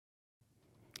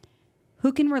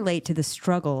Who can relate to the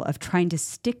struggle of trying to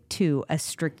stick to a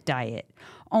strict diet,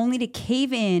 only to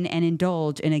cave in and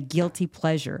indulge in a guilty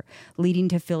pleasure, leading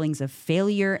to feelings of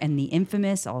failure and the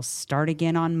infamous "I'll start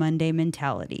again on Monday"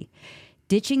 mentality?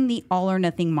 Ditching the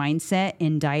all-or-nothing mindset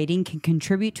in dieting can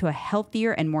contribute to a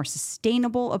healthier and more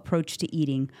sustainable approach to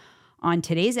eating. On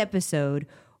today's episode,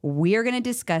 we are going to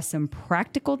discuss some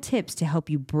practical tips to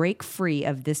help you break free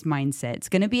of this mindset. It's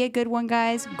going to be a good one,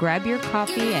 guys. Grab your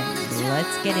coffee and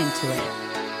let's get into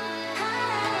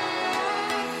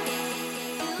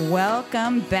it.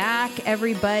 Welcome back,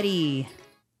 everybody.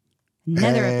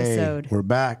 Another episode. We're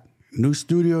back. New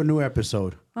studio, new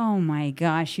episode. Oh my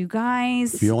gosh, you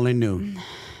guys. If you only knew.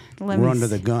 We're under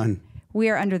the gun. We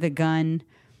are under the gun.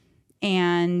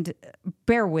 And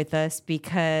bear with us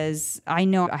because I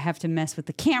know I have to mess with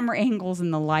the camera angles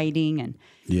and the lighting and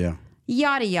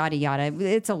yada, yada, yada.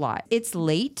 It's a lot. It's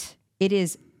late. It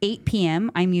is 8 p.m.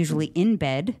 I'm usually in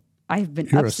bed. I've been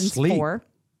up since 4.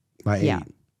 By 8. Yeah.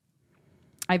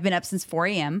 I've been up since 4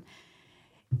 a.m.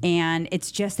 And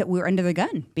it's just that we're under the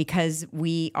gun because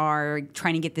we are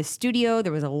trying to get this studio.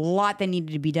 There was a lot that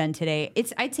needed to be done today.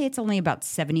 I'd say it's only about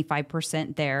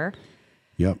 75% there.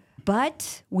 Yep.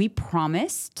 But we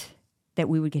promised that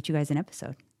we would get you guys an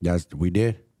episode. Yes, we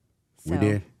did. We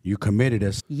did. You committed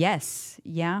us. Yes.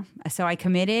 Yeah. So I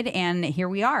committed and here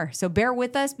we are. So bear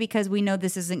with us because we know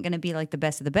this isn't going to be like the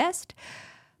best of the best.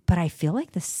 But I feel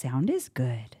like the sound is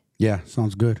good. Yeah,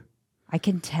 sounds good. I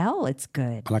can tell it's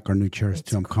good. I like our new chairs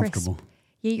too. I'm comfortable.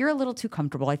 Yeah, you're a little too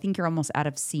comfortable. I think you're almost out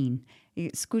of scene.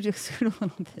 You scoot a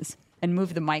little this and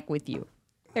move the mic with you.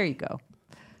 There you go.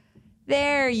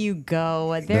 There you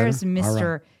go. There's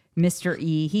Mr.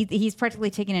 E. He's practically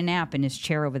taking a nap in his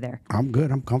chair over there. I'm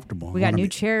good. I'm comfortable. We got new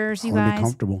chairs, you guys.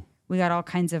 Comfortable. We got all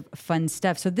kinds of fun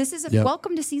stuff. So this is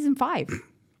welcome to season 5.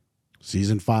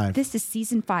 Season 5. This is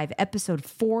season 5, episode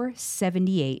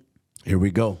 478. Here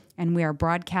we go. And we are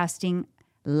broadcasting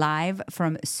live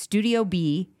from Studio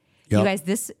B. Yep. You guys,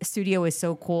 this studio is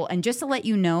so cool. And just to let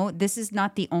you know, this is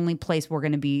not the only place we're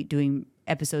going to be doing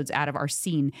episodes out of our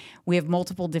scene. We have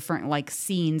multiple different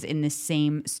scenes in this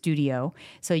same studio.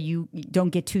 So you don't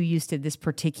get too used to this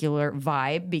particular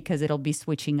vibe because it'll be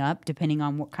switching up depending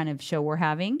on what kind of show we're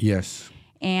having. Yes.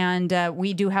 And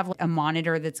we do have a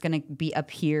monitor that's going to be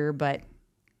up here, but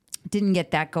didn't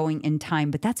get that going in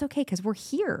time. But that's okay because we're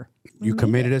here. You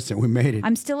committed us and we made it.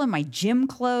 I'm still in my gym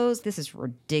clothes. This is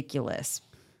ridiculous.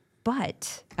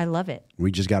 But I love it.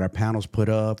 We just got our panels put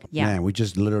up. Yeah. Man, we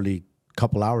just literally a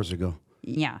couple hours ago.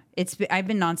 Yeah, I've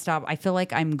been nonstop. I feel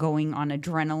like I'm going on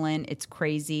adrenaline. It's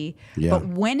crazy. Yeah. But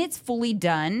when it's fully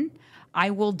done,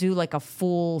 I will do a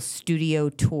full studio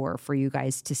tour for you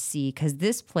guys to see because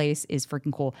this place is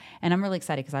freaking cool. And I'm really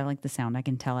excited because I like the sound. I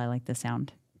can tell I like the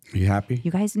sound. Are you happy? You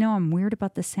guys know I'm weird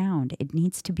about the sound. It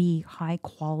needs to be high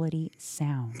quality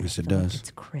sound. Yes, it does.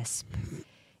 It's crisp.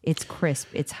 It's crisp.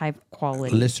 It's high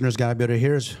quality. The listeners got to be able to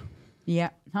hear us. Yeah.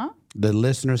 Huh? The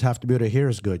listeners have to be able to hear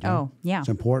us good. Oh, yeah. It's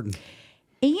important.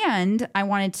 And I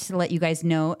wanted to let you guys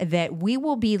know that we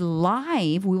will be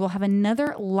live. We will have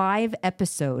another live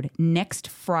episode next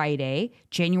Friday,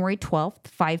 January 12th,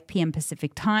 5 p.m.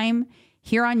 Pacific time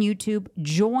here on YouTube.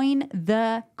 Join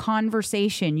the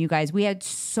conversation, you guys. We had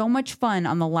so much fun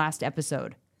on the last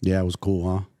episode. Yeah, it was cool,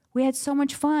 huh? We had so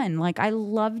much fun. I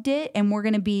loved it. And we're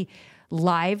going to be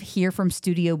live here from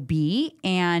Studio B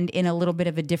and in a little bit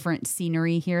of a different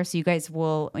scenery here. So you guys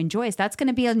will enjoy us. That's going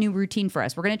to be a new routine for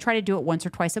us. We're going to try to do it once or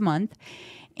twice a month.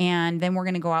 And then we're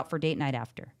going to go out for date night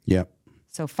after. Yep.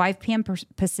 So 5 p.m.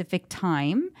 Pacific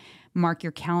time. Mark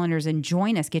your calendars and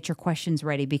join us. Get your questions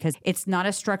ready because it's not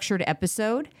a structured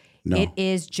episode. No. It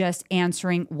is just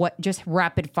answering just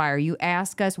rapid fire. You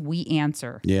ask us, we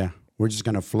answer. Yeah. We're just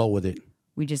going to flow with it.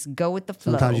 We just go with the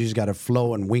flow. Sometimes you just got to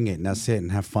flow and wing it, and that's it, and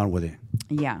have fun with it.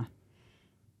 Yeah.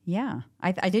 Yeah.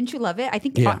 I didn't you love it? I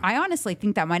think I honestly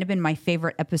think that might have been my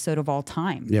favorite episode of all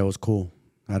time. Yeah, it was cool.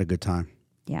 I had a good time.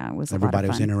 Yeah, it was Everybody a lot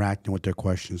of fun. was interacting with their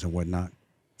questions and whatnot.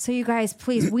 So you guys,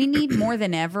 please, we need more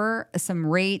than ever some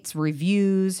rates,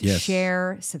 reviews,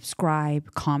 share,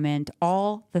 subscribe, comment,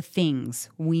 all the things.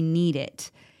 We need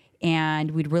it.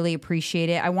 And we'd really appreciate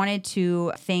it. I wanted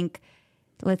to thank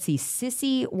let's see,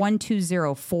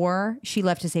 Sissy1204. She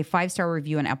left us a 5-star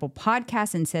review on Apple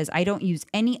Podcasts and says, I don't use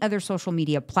any other social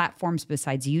media platforms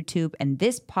besides YouTube, and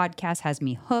this podcast has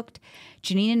me hooked.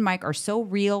 Janine and Mike are so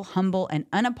real, humble, and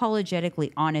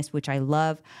unapologetically honest, which I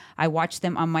love. I watch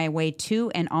them on my way to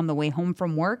and on the way home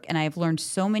from work, and I have learned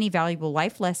so many valuable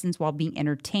life lessons while being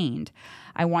entertained.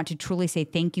 I want to truly say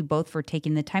thank you both for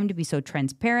taking the time to be so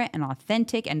transparent and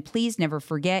authentic. And please never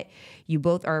forget, you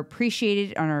both are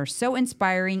appreciated and are so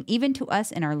inspiring, even to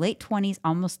us in our late 20s,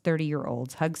 almost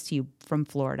 30-year-olds. Hugs to you from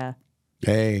Florida.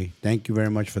 Hey, thank you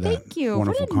very much for that. Thank you.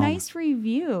 Wonderful What a nice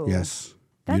review. Yes.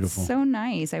 That's Beautiful. so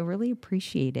nice. I really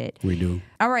appreciate it. We do.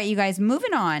 All right, you guys,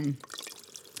 moving on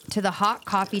to the hot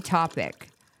coffee topic.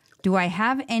 Do I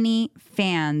have any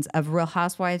fans of Real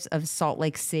Housewives of Salt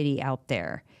Lake City out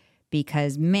there?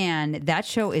 Because, man, that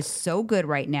show is so good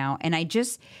right now. And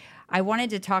I wanted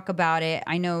to talk about it.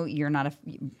 I know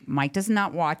Mike does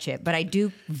not watch it, but I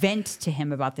do vent to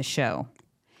him about the show.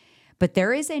 But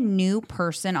there is a new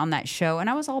person on that show, and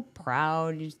I was all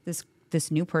proud. This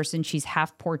new person, she's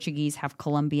half Portuguese, half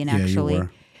Colombian, actually. You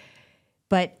were.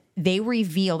 But they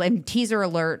revealed, and teaser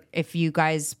alert,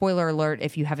 spoiler alert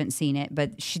if you haven't seen it,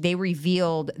 but they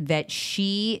revealed that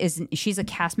she's a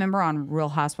cast member on Real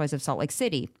Housewives of Salt Lake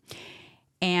City.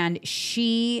 And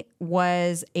she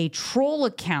was a troll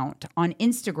account on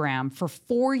Instagram for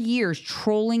 4 years,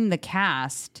 trolling the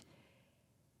cast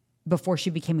before she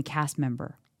became a cast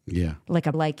member. Yeah. Like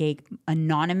a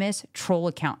anonymous troll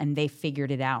account, and they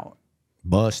figured it out.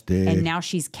 Busted. And now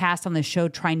she's cast on the show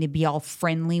trying to be all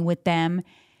friendly with them.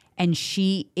 And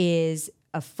she is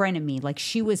a frenemy. Like,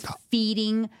 she was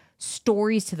feeding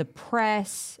stories to the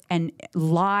press and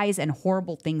lies and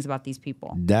horrible things about these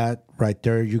people. That right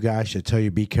there, you guys should tell you,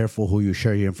 be careful who you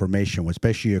share your information with,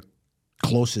 especially your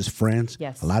closest friends.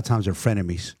 Yes. A lot of times they're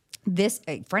frenemies. This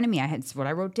frenemy, it's what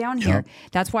I wrote down here. Yep.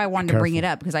 That's why I wanted to bring it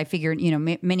up, because I figured,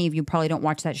 many of you probably don't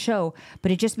watch that show,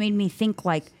 but it just made me think,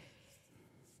 like,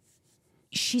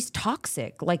 she's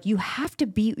toxic. Like, you have to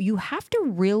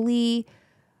really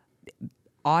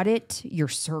audit your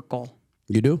circle.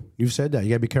 You do? You've said that. You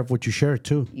got to be careful what you share,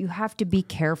 too. You have to be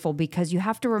careful, because you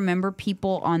have to remember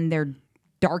people on their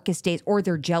darkest days or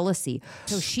their jealousy.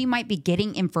 So she might be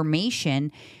getting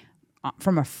information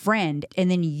from a friend and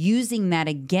then using that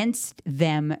against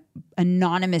them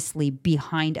anonymously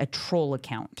behind a troll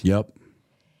account. Yep.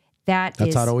 That's how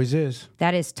it always is.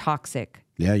 That is toxic.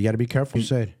 Yeah, you got to be careful. You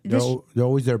said they're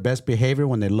always their best behavior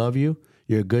when they love you.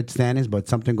 You're good standings, but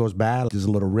something goes bad, there's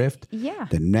a little rift. Yeah.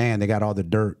 Then, man, they got all the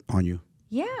dirt on you.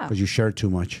 Yeah. Because you share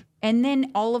too much. And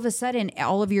then all of a sudden,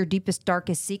 all of your deepest,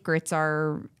 darkest secrets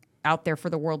are out there for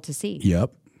the world to see.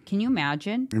 Yep. Can you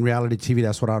imagine? In reality TV,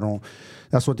 that's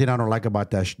what thing I don't like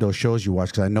about those shows you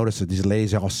watch, because I notice that these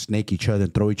ladies all snake each other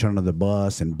and throw each other under the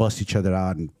bus and bust each other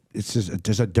out, and it's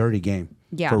just a dirty game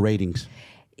for ratings.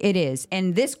 It is.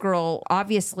 And this girl,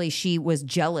 obviously, she was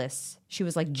jealous. She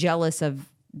was like jealous of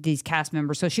these cast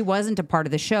members. So she wasn't a part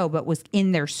of the show, but was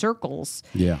in their circles.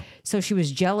 Yeah. So she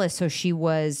was jealous. So she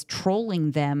was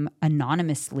trolling them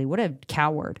anonymously. What a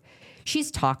coward.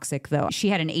 She's toxic, though. She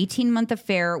had an 18-month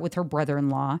affair with her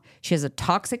brother-in-law. She has a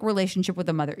toxic relationship with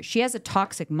a mother. She has a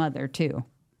toxic mother, too.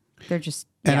 They're just...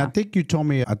 And I think you told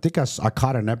me, I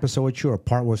caught an episode with you, or a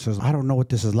part where it says, I don't know what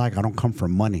this is like. I don't come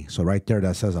from money. So right there,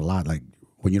 that says a lot. Like,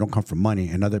 when you don't come from money,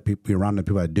 and other people, you're around the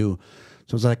people that do.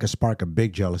 So it's like a spark of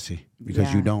big jealousy,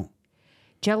 because you don't.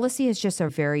 Jealousy is just a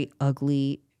very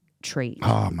ugly trait.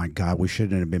 Oh my God, we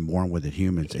shouldn't have been born with it,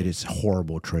 humans. It is a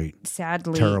horrible trait.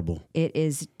 Sadly. Terrible. It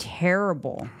is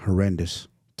terrible. Horrendous.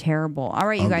 Terrible. All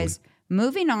right, you guys,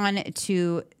 moving on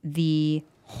to the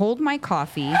Hold My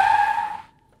Coffee.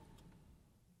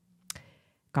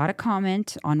 Got a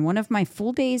comment on one of my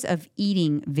full days of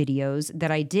eating videos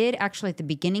that I did actually at the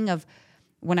beginning of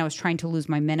when I was trying to lose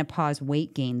my menopause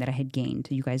weight gain that I had gained.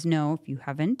 You guys know, if you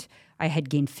haven't, I had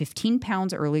gained 15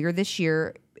 pounds earlier this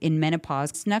year in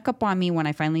menopause. Snuck up on me when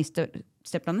I finally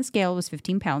stepped on the scale. It was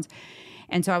 15 pounds.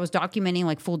 And so I was documenting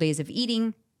like full days of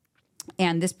eating.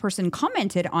 And this person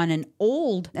commented on an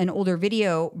older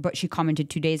video, but she commented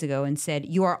 2 days ago and said,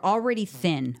 "You are already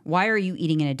thin. Why are you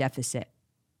eating in a deficit?"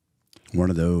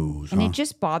 One of those. And it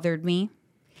just bothered me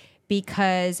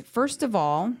because, first of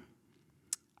all,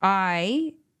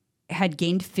 I had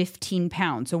gained 15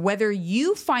 pounds. So whether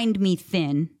you find me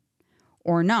thin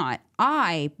or not,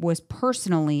 I was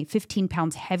personally 15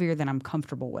 pounds heavier than I'm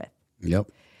comfortable with.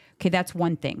 Yep. Okay, that's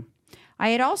one thing. I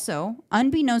had also,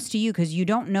 unbeknownst to you, because you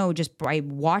don't know just by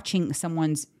watching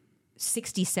someone's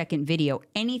 60-second video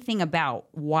anything about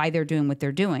why they're doing what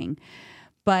they're doing,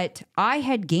 but I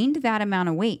had gained that amount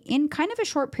of weight in kind of a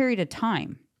short period of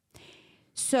time.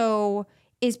 So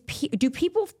do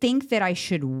people think that I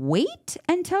should wait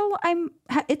until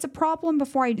it's a problem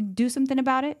before I do something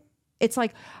about it? It's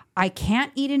like, I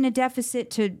can't eat in a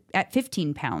deficit at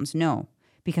 15 pounds. No,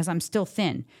 because I'm still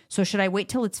thin. So should I wait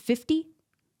till it's 50?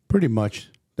 Pretty much.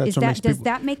 That's what makes Does people,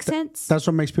 that make sense? that's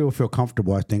what makes people feel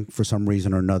comfortable, I think, for some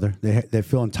reason or another. They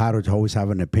feel entitled to always have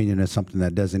an opinion of something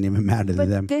that doesn't even matter to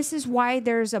them. This is why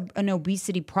there's an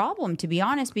obesity problem, to be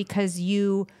honest, because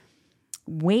you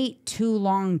wait too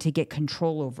long to get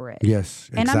control over it. Yes,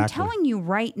 exactly. And I'm telling you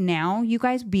right now, you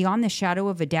guys, beyond the shadow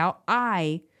of a doubt,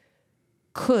 I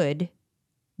could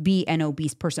be an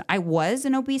obese person. I was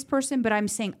an obese person, but I'm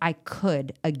saying I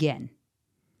could again.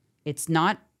 It's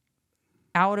not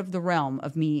out of the realm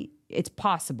of me. It's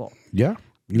possible. Yeah.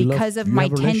 Because of my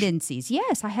tendencies.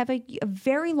 Yes, I have a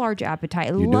very large appetite.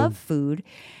 I love food.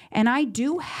 And I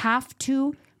do have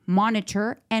to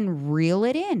monitor and reel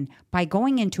it in by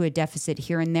going into a deficit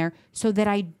here and there so that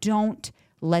I don't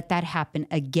let that happen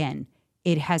again.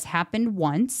 It has happened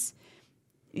once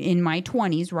in my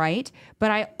 20s, right?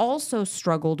 But I also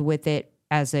struggled with it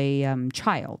as a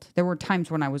child. There were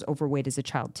times when I was overweight as a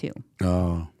child too.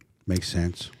 Oh, makes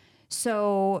sense.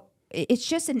 So it's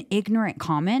just an ignorant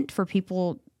comment for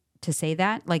people to say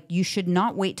that. Like, you should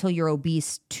not wait till you're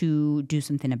obese to do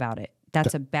something about it.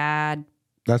 That's a bad...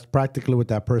 That's practically what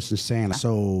that person's saying.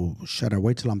 So should I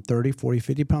wait till I'm 30, 40,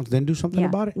 50 pounds, then do something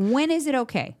about it? When is it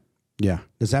okay? Yeah.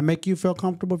 Does that make you feel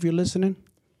comfortable if you're listening?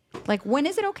 Like, when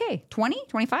is it okay? 20,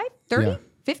 25, 30,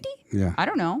 50? Yeah. I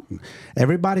don't know.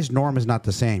 Everybody's norm is not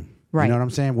the same. Right. You know what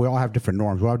I'm saying? We all have different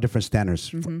norms. We all have different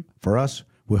standards. For us,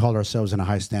 we hold ourselves in a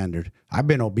high standard. I've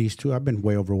been obese too. I've been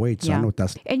way overweight. So I know what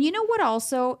that's. And you know what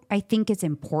also I think is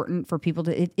important for people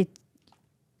to...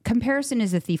 Comparison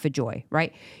is a thief of joy,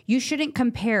 right? You shouldn't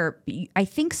compare. I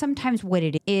think sometimes what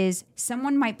it is,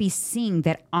 someone might be seeing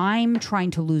that I'm trying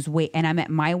to lose weight and I'm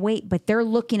at my weight, but they're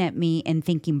looking at me and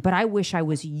thinking, but I wish I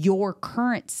was your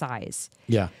current size.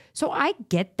 Yeah. So I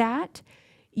get that.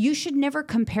 You should never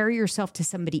compare yourself to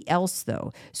somebody else,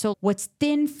 though. So what's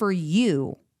thin for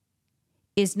you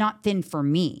is not thin for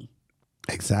me.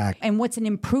 Exactly. And what's an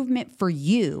improvement for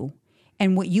you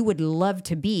and what you would love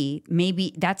to be,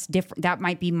 maybe that's different. That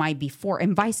might be my before,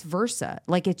 and vice versa.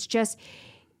 Like, it's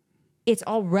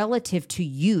all relative to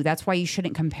you. That's why you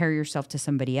shouldn't compare yourself to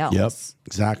somebody else. Yep,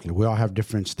 exactly. We all have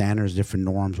different standards, different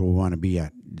norms where we want to be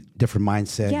at, different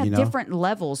mindset. Yeah, you know? Different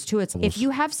levels too. If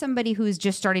you have somebody who's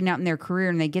just starting out in their career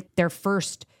and they get their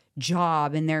first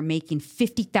job and they're making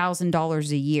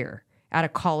 $50,000 a year out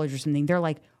of college or something, they're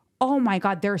like, oh my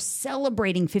God, they're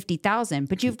celebrating 50,000.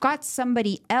 But you've got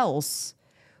somebody else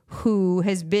who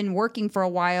has been working for a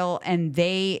while and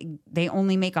they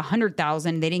only make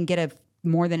 100,000. They didn't get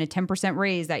more than a 10%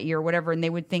 raise that year or whatever. And they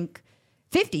would think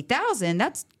 50,000,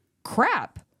 that's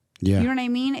crap. Yeah. You know what I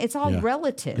mean? It's all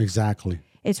relative. Exactly.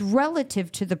 It's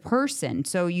relative to the person.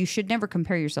 So you should never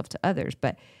compare yourself to others.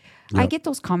 But I get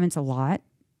those comments a lot.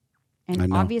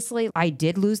 And obviously I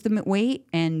did lose the weight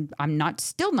and I'm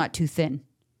still not too thin.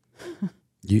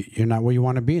 You're not where you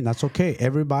want to be, and that's okay.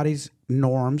 Everybody's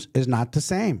norms is not the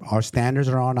same. Our standards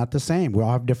are all not the same. We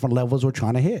all have different levels we're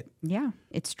trying to hit. Yeah,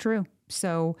 it's true.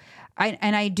 So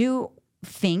I do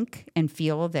think and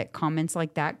feel that comments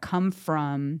like that come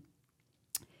from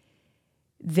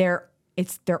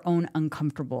it's their own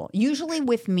uncomfortable. Usually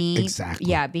with me. Exactly.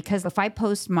 Yeah, because if I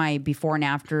post my before and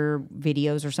after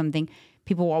videos or something,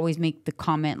 people will always make the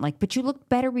comment like, but you looked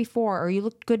better before, or you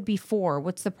looked good before.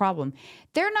 What's the problem?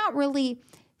 They're not really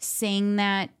saying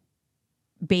that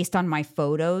based on my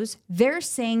photos. They're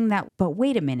saying that, but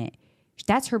wait a minute,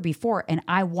 that's her before, and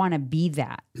I want to be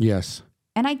that. Yes.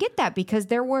 And I get that because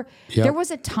there was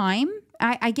a time,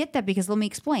 I get that because let me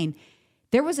explain.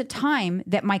 There was a time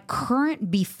that my current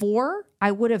before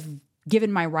I would have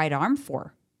given my right arm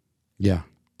for. Yeah.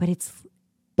 But it's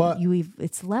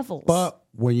levels. But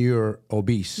when you're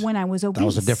obese. When I was obese. That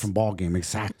was a different ballgame.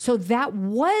 Exactly. So that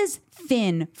was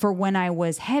thin for when I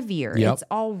was heavier. Yep. It's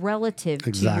all relative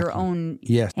to your own.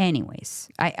 Yes. Anyways,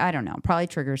 I don't know. Probably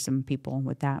triggers some people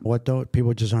with that. What though?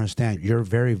 People just understand. You're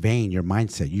very vain. Your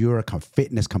mindset. You're a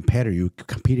fitness competitor. You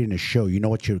compete in a show. You know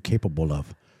what you're capable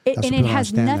of. And it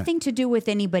has nothing to do with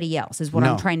anybody else, is what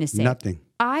I'm trying to say. Nothing.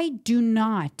 I do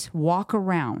not walk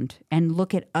around and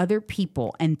look at other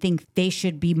people and think they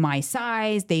should be my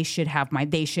size. They should have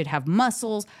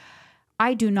muscles.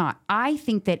 I do not. I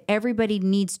think that everybody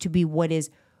needs to be what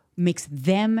makes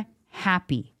them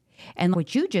happy. And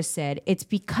what you just said, it's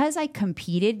because I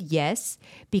competed, yes,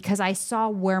 because I saw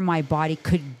where my body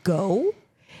could go,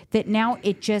 that now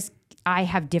I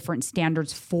have different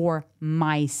standards for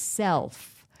myself.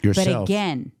 Yourself. But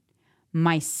again,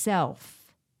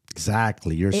 myself.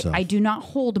 Exactly, yourself. I do not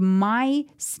hold my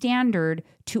standard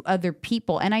to other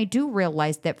people. And I do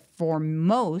realize that for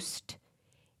most,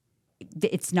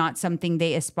 it's not something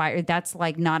they aspire. That's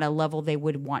like not a level they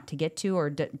would want to get to or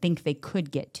think they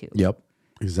could get to. Yep.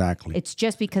 Exactly. It's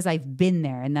just because I've been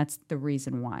there, and that's the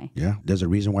reason why. Yeah, there's a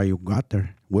reason why you got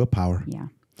there. Willpower. Yeah.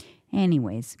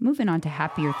 Anyways, moving on to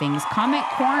happier things. Comment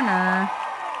Corner.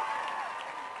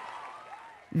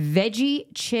 Veggie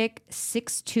Chick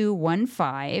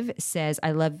 6215 says,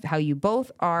 I love how you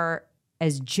both are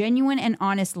as genuine and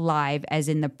honest live as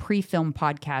in the pre-film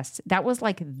podcasts. That was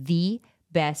like the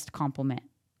best compliment.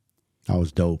 That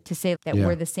was dope. To say that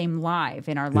we're the same live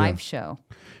in our live show.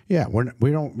 Yeah,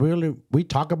 we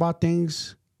talk about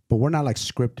things, but we're not like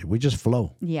scripted. We just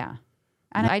flow. Yeah.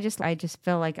 And I just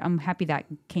feel like I'm happy that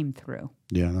came through.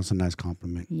 Yeah, that's a nice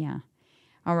compliment. Yeah.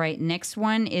 All right, next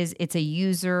one it's a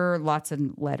user, lots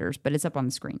of letters, but it's up on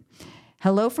the screen.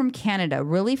 Hello from Canada.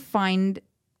 Really find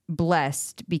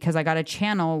blessed because I got a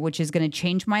channel which is going to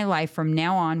change my life from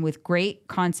now on with great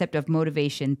concept of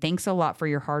motivation. Thanks a lot for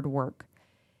your hard work.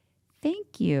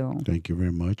 Thank you. Thank you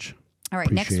very much. All right,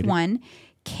 Appreciate next it. one.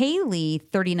 Kaylee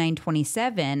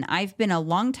 3927. I've been a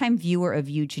longtime viewer of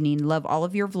you, Janine. Love all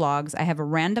of your vlogs. I have a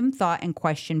random thought and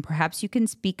question perhaps you can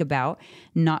speak about,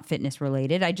 not fitness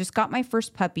related. I just got my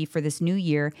first puppy for this new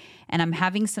year and I'm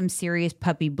having some serious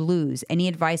puppy blues. Any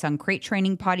advice on crate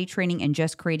training, potty training, and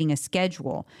just creating a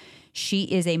schedule? She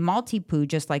is a Maltipoo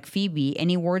just like Phoebe.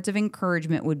 Any words of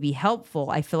encouragement would be helpful.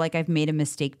 I feel like I've made a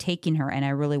mistake taking her and I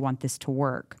really want this to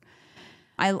work.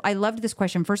 I loved this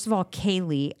question. First of all,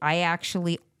 Kaylee, I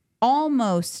actually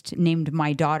almost named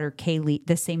my daughter Kaylee,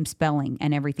 the same spelling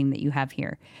and everything that you have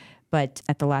here. But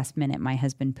at the last minute, my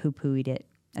husband poo-pooed it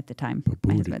at the time.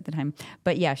 My husband at the time.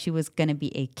 But yeah, she was going to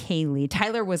be a Kaylee.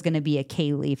 Tyler was going to be a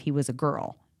Kaylee if he was a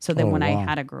girl. So then I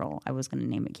had a girl, I was going to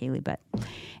name it Kaylee. But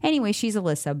anyway, she's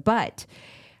Alyssa. But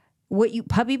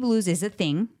puppy blues is a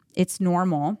thing. It's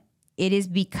normal. It is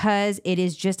because it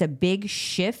is just a big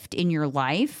shift in your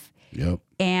life. Yep.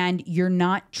 And you're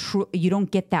not you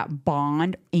don't get that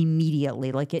bond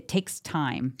immediately. Like it takes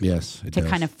time. Yes, it does.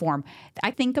 Kind of form.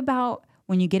 I think about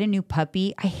when you get a new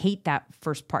puppy, I hate that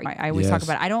first part. I always talk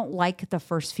about it. I don't like the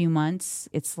first few months.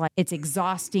 It's like it's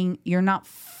exhausting. You're not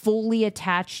fully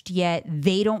attached yet.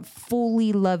 They don't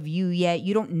fully love you yet.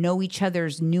 You don't know each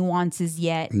other's nuances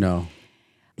yet. No.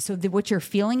 So what you're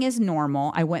feeling is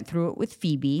normal. I went through it with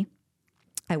Phoebe.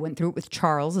 I went through it with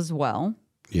Charles as well.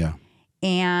 Yeah.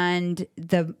 And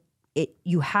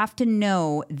you have to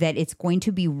know that it's going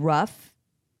to be rough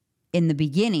in the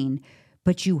beginning,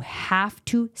 but you have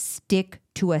to stick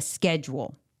to a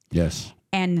schedule. Yes.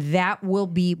 And that will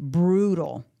be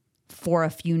brutal for a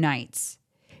few nights.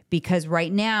 Because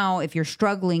right now, if you're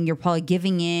struggling, you're probably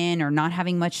giving in or not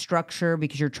having much structure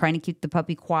because you're trying to keep the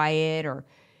puppy quiet, or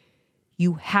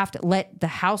you have to let the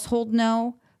household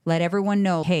know, let everyone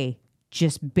know, hey,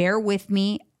 just bear with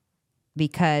me,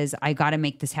 because I got to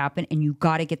make this happen and you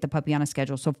got to get the puppy on a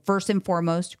schedule. So first and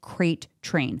foremost, crate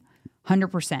train,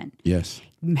 100%. Yes.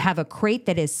 Have a crate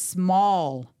that is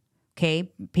small, okay?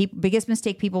 Biggest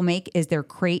mistake people make is their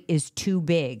crate is too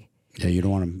big. Yeah, you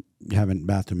don't want them having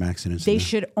bathroom accidents. They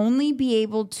should only be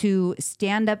able to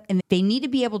stand up and they need to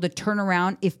be able to turn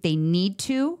around if they need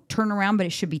to turn around, but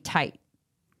it should be tight,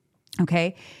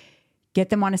 okay? Get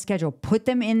them on a schedule. Put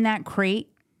them in that crate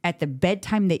at the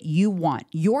bedtime that you want.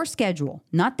 Your schedule,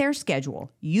 not their schedule.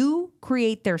 You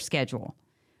create their schedule.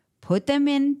 Put them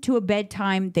into a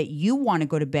bedtime that you want to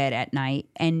go to bed at night,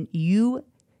 and you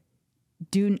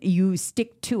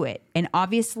stick to it. And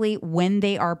obviously, when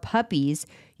they are puppies,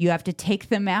 you have to take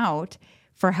them out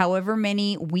for however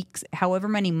many weeks, however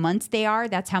many months they are.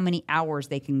 That's how many hours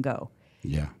they can go.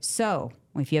 Yeah. So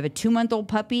if you have a 2-month-old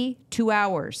puppy, 2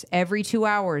 hours, every 2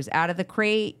 hours out of the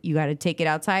crate, you got to take it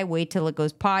outside, wait till it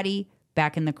goes potty,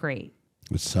 back in the crate.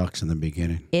 It sucks in the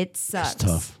beginning. It sucks. It's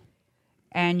tough.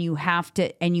 And you have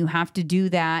to do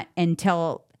that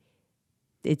until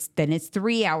it's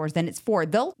 3 hours, then it's 4.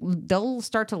 They'll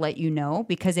start to let you know,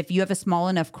 because if you have a small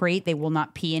enough crate, they will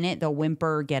not pee in it. They'll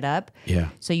whimper or get up. Yeah.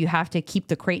 So you have to keep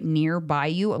the crate nearby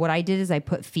you. What I did is I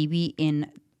put Phoebe in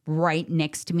right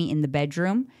next to me in the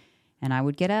bedroom. And I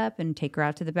would get up and take her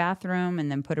out to the bathroom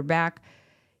and then put her back.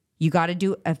 You got to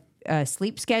do a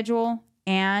sleep schedule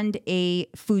and a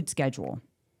food schedule.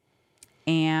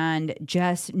 And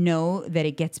just know that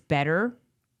it gets better.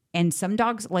 And some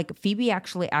dogs, like Phoebe,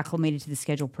 actually acclimated to the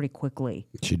schedule pretty quickly.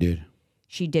 She did.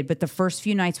 She did. But the first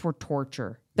few nights were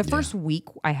torture. The first week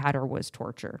I had her was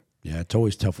torture. Yeah, it's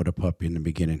always tough with a puppy in the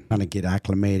beginning. Trying to get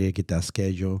acclimated, get that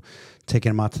schedule, taking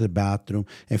them out to the bathroom.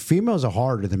 And females are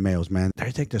harder than males, man.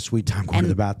 They take their sweet time going to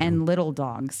the bathroom. And little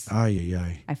dogs.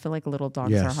 Ay. I feel like little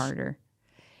dogs are harder.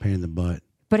 Pain in the butt.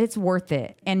 But it's worth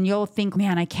it. And you'll think,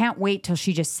 man, I can't wait till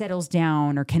she just settles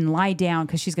down or can lie down,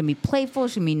 because she's going to be playful.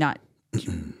 She's going to be not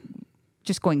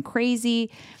just going crazy.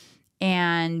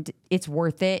 and it's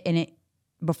worth it. And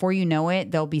before you know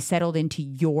it, they'll be settled into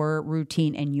your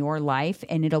routine and your life,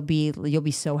 and you'll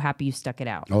be so happy you stuck it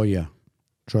out. Oh yeah,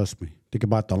 trust me. Think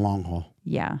about the long haul.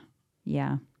 Yeah.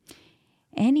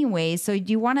 Anyway, so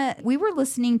we were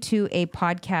listening to a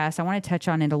podcast. I want to touch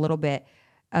on it a little bit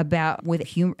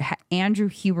with Andrew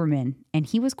Huberman, and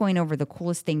he was going over the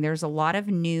coolest thing. There's a lot of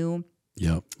new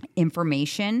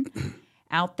information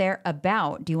out there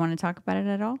about. Do you want to talk about it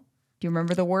at all? Do you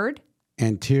remember the word?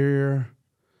 Anterior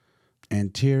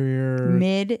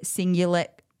mid-cingulate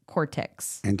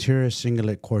cortex. Anterior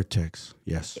cingulate cortex.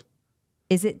 Yes.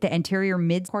 Is it the anterior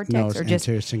mid-cortex No, it's or just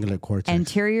anterior cingulate cortex?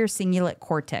 Anterior cingulate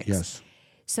cortex. Yes.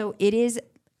 So it is.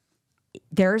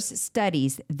 There's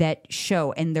studies that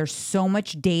show, and there's so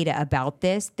much data about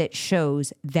this that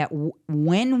shows that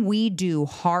when we do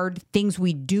hard things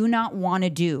we do not want to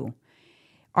do,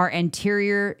 our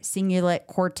anterior cingulate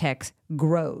cortex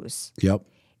grows. Yep.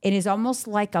 It is almost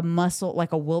like a muscle,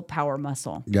 like a willpower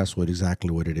muscle. That's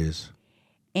exactly what it is.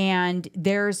 And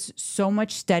there's so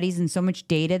much studies and so much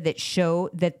data that show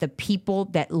that the people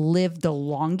that live the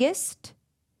longest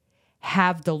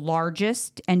have the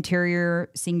largest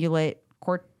anterior cingulate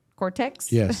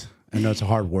cortex. Yes. I know it's a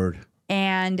hard word.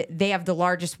 And they have the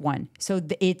largest one. So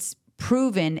it's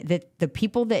proven that the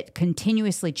people that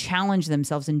continuously challenge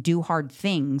themselves and do hard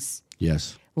things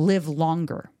live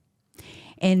longer.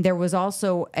 And there was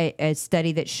also a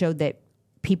study that showed that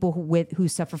people who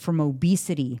suffer from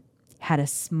obesity had a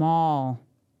small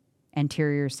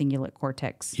anterior cingulate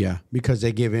cortex. Yeah, because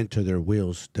they give in to their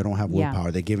wills. They don't have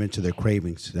willpower. They give in to their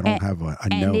cravings. They don't have a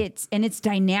no. And it's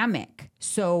dynamic.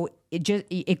 So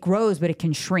it grows, but it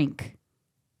can shrink.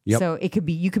 Yep. So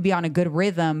you could be on a good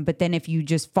rhythm, but then if you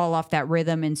just fall off that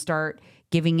rhythm and start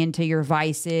giving into your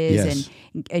vices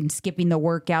and skipping the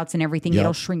workouts and everything,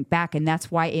 it'll shrink back. And that's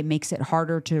why it makes it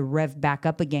harder to rev back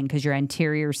up again, because your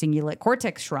anterior cingulate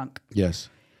cortex shrunk. Yes.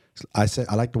 I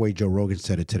like the way Joe Rogan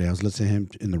said it today. I was listening to him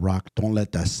in The Rock. Don't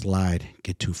let that slide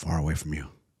get too far away from you,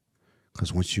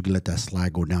 because once you let that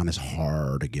slide go down, it's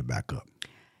hard to get back up.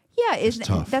 Yeah, it's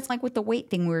tough. That's like with the weight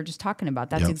thing we were just talking about.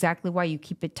 That's exactly why you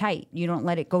keep it tight. You don't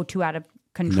let it go too out of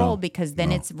control, because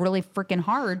then it's really freaking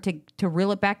hard to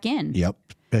reel it back in. Yep,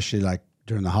 especially like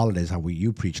during the holidays, how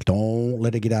you preach. Don't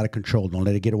let it get out of control. Don't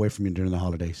let it get away from you during the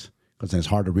holidays, because then it's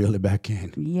hard to reel it back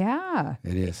in. Yeah.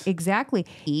 It is. Exactly.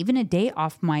 Even a day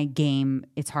off my game,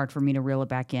 it's hard for me to reel it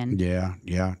back in.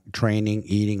 Yeah. Training,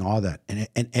 eating, all that.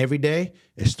 And every day,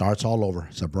 it starts all over.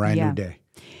 It's a brand new day.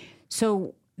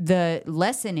 So the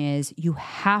lesson is you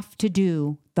have to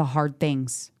do the hard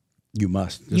things. You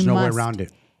must. There's no way around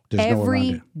it.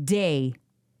 Every day,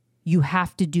 you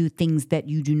have to do things that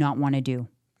you do not want to do.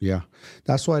 Yeah.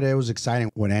 That's why it was exciting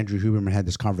when Andrew Huberman had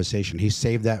this conversation. He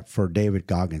saved that for David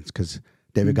Goggins, because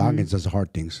David Goggins does the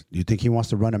hard things. Do you think he wants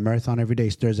to run a marathon every day? He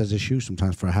stares at his shoes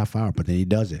sometimes for a half hour, but then he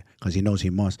does it because he knows he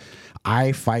must.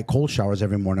 I fight cold showers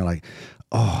every morning like,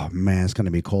 oh, man, it's going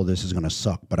to be cold. This is going to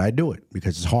suck. But I do it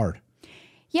because it's hard.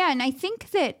 Yeah, and I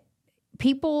think that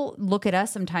people look at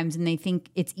us sometimes and they think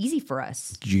it's easy for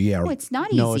us. Yeah. No, it's not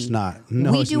easy. No, it's not.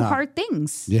 No, we do hard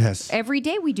things. Yes. Every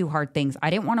day we do hard things. I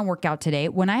didn't want to work out today.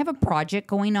 When I have a project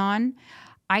going on,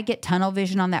 I get tunnel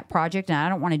vision on that project, and I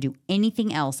don't want to do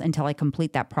anything else until I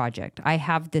complete that project. I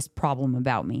have this problem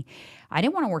about me. I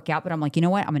didn't want to work out, but I'm like, you know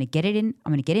what? I'm going to get it in.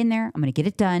 I'm going to get in there. I'm going to get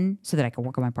it done so that I can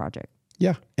work on my project.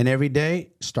 Yeah. And every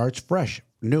day starts fresh,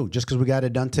 new. Just because we got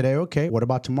it done today, okay, what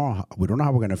about tomorrow? We don't know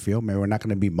how we're going to feel. Maybe we're not going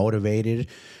to be motivated.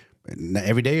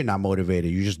 Every day you're not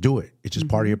motivated. You just do it. It's just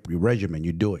part of your regimen.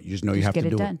 You do it. You just know you have to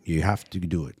do it. You have to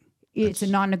do it. It's a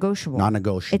non-negotiable.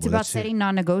 Non-negotiable. It's about setting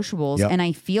non-negotiables. Yep. And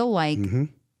I feel like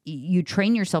you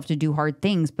train yourself to do hard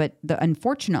things, but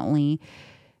unfortunately,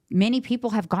 many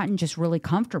people have gotten just really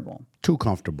comfortable. Too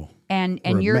comfortable. And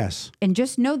you're a mess. And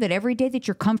just know that every day that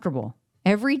you're comfortable,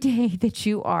 every day that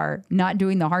you are not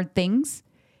doing the hard things,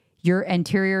 your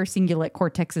anterior cingulate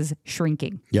cortex is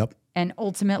shrinking. Yep. And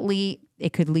ultimately,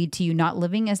 it could lead to you not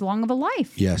living as long of a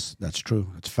life. Yes, that's true.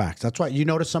 That's facts. That's why you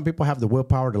notice some people have the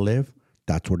willpower to live.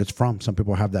 That's what it's from. Some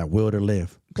people have that will to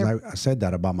live. Because I said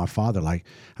that about my father. Like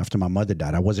after my mother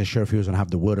died, I wasn't sure if he was going to have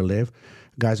the will to live.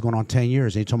 Guy's going on 10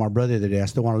 years. And he told my brother the other day, I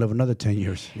still want to live another 10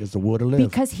 years. He has the will to live.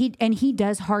 Because he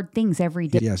does hard things every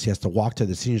day. Yes, he has to walk to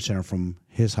the senior center from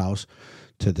his house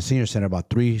to the senior center,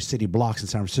 about 3 city blocks in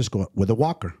San Francisco, with a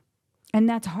walker. And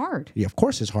that's hard. Yeah, of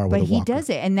course it's hard with a walker. But he does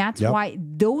it. And that's why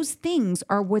those things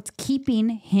are what's keeping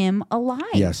him alive.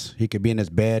 Yes. He could be in his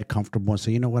bed, comfortable, and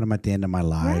say, you know what, I'm at the end of my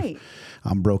life. Right.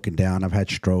 I'm broken down. I've had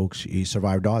strokes. He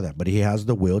survived all that. But he has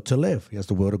the will to live. He has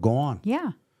the will to go on.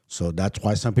 Yeah. So that's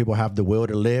why some people have the will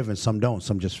to live and some don't.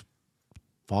 Some just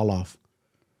fall off.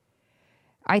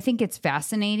 I think it's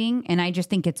fascinating, and I just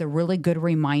think it's a really good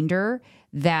reminder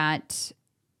that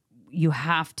you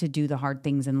have to do the hard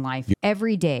things in life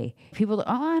every day. People,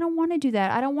 I don't want to do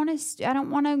that. I don't want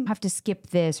to have to skip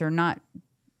this or not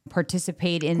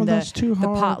participate in that's too the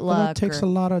hard. potluck. That takes a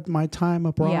lot of my time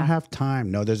up. I don't have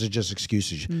time. No, those are just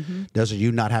excuses. Those are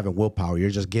you not having willpower. You're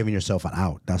just giving yourself an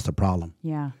out. That's the problem.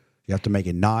 Yeah. You have to make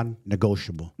it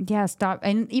non-negotiable. Yeah, stop.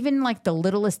 And even like the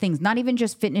littlest things, not even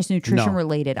just fitness, nutrition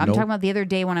related. I'm talking about the other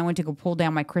day when I went to go pull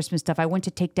down my Christmas stuff. I went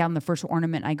to take down the first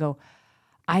ornament. I go,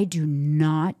 I do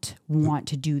not want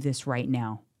to do this right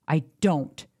now. I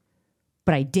don't.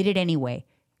 But I did it anyway.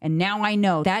 And now I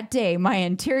know that day my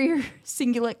anterior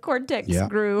cingulate cortex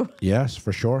grew. Yes,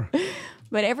 for sure.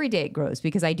 But every day it grows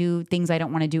because I do things I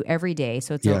don't want to do every day.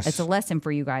 So it's a lesson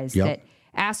for you guys that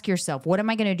ask yourself, what am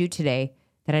I going to do today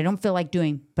that I don't feel like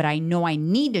doing, but I know I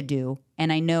need to do,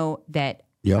 and I know that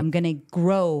I'm going to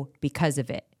grow because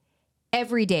of it.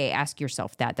 Every day, ask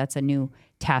yourself that. That's a new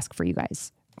task for you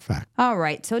guys. Fact. All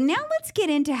right. So now let's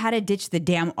get into how to ditch the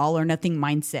damn all or nothing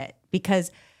mindset.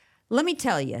 Because let me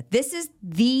tell you, this is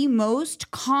the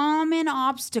most common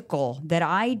obstacle that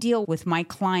I deal with my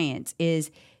clients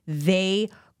is they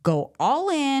go all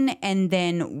in and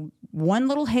then one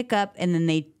little hiccup and then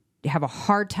they have a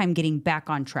hard time getting back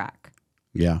on track.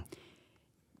 Yeah.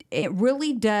 It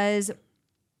really does.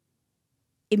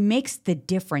 It makes the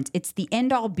difference. It's the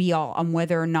end all be all on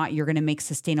whether or not you're going to make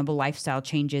sustainable lifestyle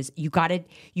changes. You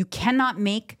cannot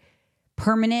make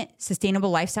permanent sustainable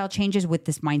lifestyle changes with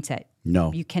this mindset.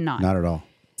 No, you cannot. Not at all.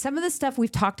 Some of the stuff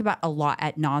we've talked about a lot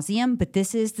ad nauseum, but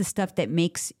this is the stuff that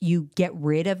makes you get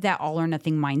rid of that all or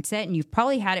nothing mindset. And you've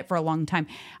probably had it for a long time.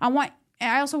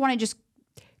 I also want to just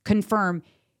confirm,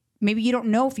 maybe you don't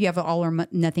know if you have an all or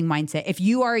nothing mindset. If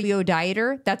you are a yo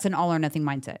dieter, that's an all or nothing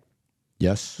mindset.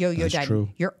 Yes, yo-yo that's dieting. true.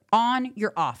 You're on,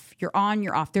 you're off. You're on,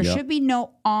 you're off. There should be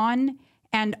no on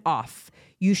and off.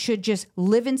 You should just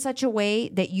live in such a way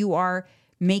that you are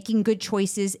making good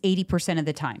choices 80% of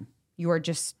the time. You are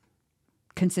just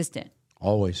consistent.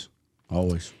 Always.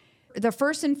 The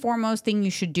first and foremost thing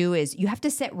you should do is you have to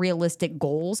set realistic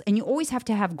goals, and you always have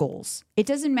to have goals. It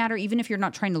doesn't matter, even if you're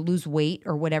not trying to lose weight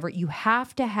or whatever, you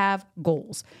have to have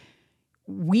goals.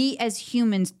 We as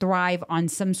humans thrive on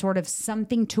some sort of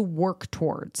something to work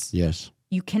towards. Yes.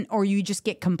 You can, or you just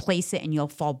get complacent and you'll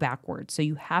fall backwards. So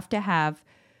you have to have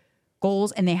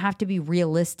goals, and they have to be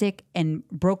realistic and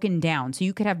broken down. So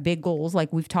you could have big goals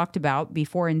like we've talked about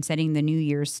before in setting the New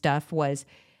Year's stuff was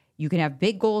you can have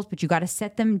big goals, but you got to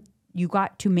set them, you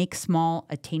got to make small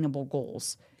attainable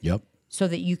goals. Yep. So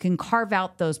that you can carve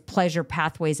out those pleasure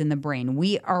pathways in the brain.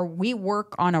 We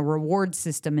work on a reward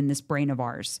system in this brain of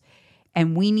ours.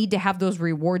 And we need to have those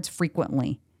rewards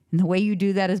frequently. And the way you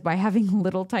do that is by having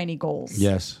little tiny goals.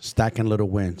 Yes, stacking little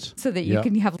wins. So that you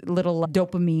can have little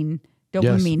dopamine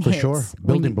yes, hits. for sure.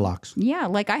 Building blocks. Yeah,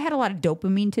 like I had a lot of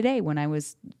dopamine today when I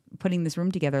was putting this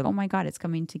room together. Oh my God, it's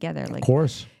coming together. Like, of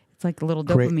course. It's like a little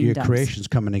dopamine Your dumps. creation's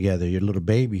coming together, your little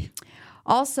baby.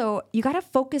 Also, you got to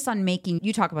focus on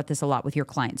you talk about this a lot with your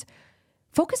clients.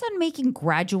 Focus on making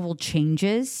gradual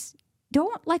changes.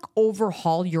 Don't like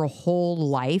overhaul your whole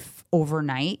life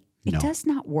overnight. It does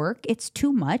not work. It's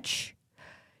too much.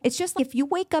 It's just like if you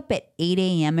wake up at 8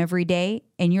 a.m. every day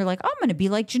and you're like, I'm going to be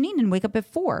like Janine and wake up at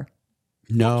 4.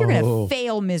 No. You're going to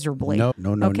fail miserably. No.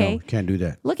 Okay? Can't do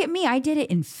that. Look at me. I did it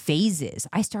in phases.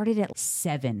 I started at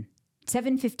 7.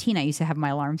 7:15 I used to have my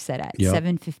alarm set at.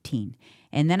 7:15.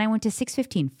 And then I went to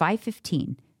 6:15,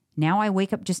 5:15. Now I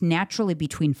wake up just naturally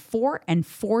between 4 and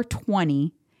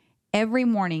 4:20. Every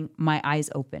morning, my eyes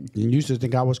open. You used to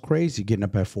think I was crazy getting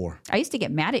up at 4. I used to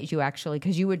get mad at you, actually,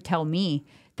 because you would tell me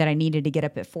that I needed to get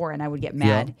up at 4, and I would get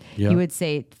mad. Yeah. You would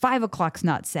say, 5 o'clock's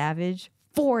not savage.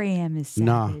 4 a.m. is savage.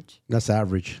 Nah, that's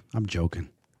average. I'm joking.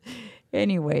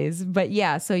 Anyways, but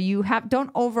yeah, so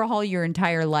don't overhaul your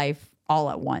entire life all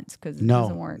at once, because it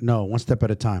doesn't work. No, one step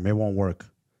at a time. It won't work.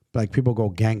 Like people go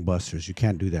gangbusters. You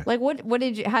can't do that. Like what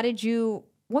made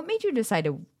you decide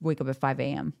to wake up at 5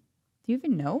 a.m.? Do you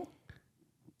even know?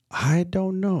 I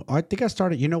don't know. I think I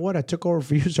started, you know what? I took over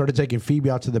for you, started taking Phoebe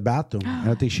out to the bathroom. And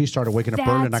I think she started waking up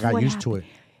early and I got used to it.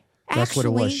 That's what it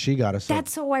was. She got us up.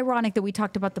 That's so ironic that we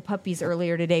talked about the puppies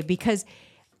earlier today, because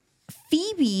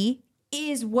Phoebe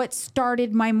is what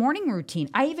started my morning routine.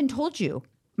 I even told you.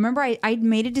 Remember, I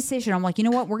made a decision. I'm like, you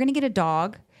know what? We're going to get a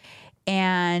dog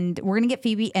and we're going to get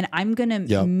Phoebe, and I'm going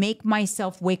to make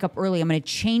myself wake up early. I'm going to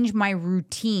change my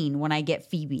routine when I get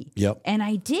Phoebe. Yep. And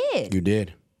I did. You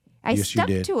did. I stuck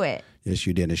to it. Yes,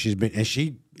 you did.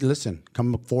 And listen,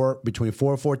 come between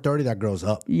 4 and 4:30, that girl's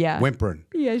up. Yeah. Whimpering.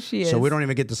 Yeah, she is. So we don't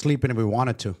even get to sleep in if we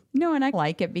wanted to. No, and I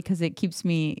like it because it keeps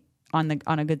me on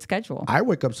a good schedule. I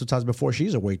wake up sometimes before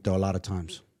she's awake, though, a lot of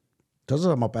times. Those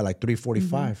I'm up at like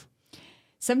 3:45.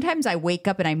 Sometimes I wake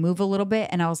up and I move a little bit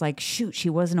and I was like, shoot, she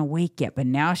wasn't awake yet. But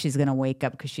now she's going to wake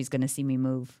up because she's going to see me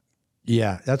move.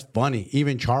 Yeah, that's funny.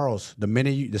 Even Charles,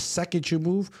 the second you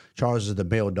move, Charles is the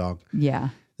male dog. Yeah.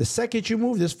 The second you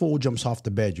move, this fool jumps off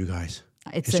the bed, you guys.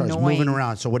 It's he starts annoying. moving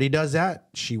around. So when he does that,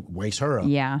 she wakes her up.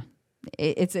 Yeah.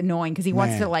 It's annoying because he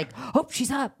wants to like, oh,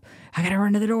 she's up. I got to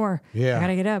run to the door. Yeah. I got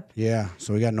to get up. Yeah.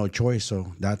 So we got no choice.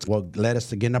 So that's what led us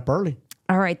to getting up early.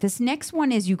 All right. This next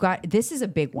one is this is a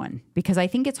big one because I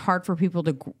think it's hard for people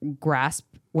to grasp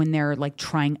when they're like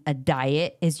trying a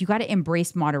diet is you got to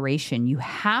embrace moderation. You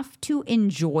have to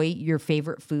enjoy your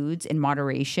favorite foods in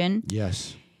moderation.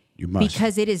 Yes, you must.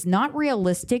 Because it is not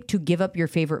realistic to give up your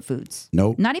favorite foods.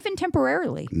 Nope. Not even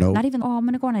temporarily. Nope. Not even, I'm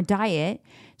going to go on a diet,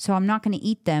 so I'm not going to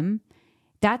eat them.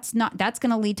 That's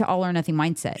going to lead to all or nothing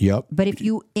mindset. Yep. But if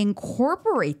you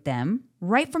incorporate them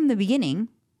right from the beginning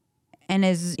and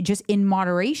as just in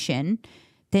moderation,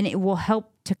 then it will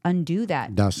help to undo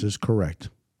that. That is correct.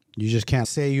 You just can't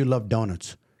say you love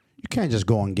donuts. You can't just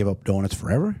go and give up donuts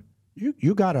forever.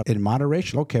 You got to, in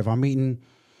moderation, okay, if I'm eating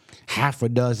half a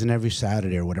dozen every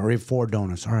Saturday or whatever, every 4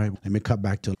 donuts, all right, let me cut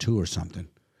back to 2 or something.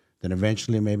 Then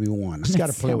eventually maybe 1. Just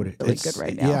got to play with it. Really good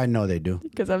right now. Yeah, I know they do.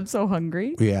 Because I'm so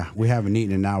hungry. Yeah, we haven't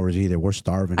eaten in hours either. We're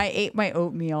starving. I ate my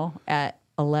oatmeal at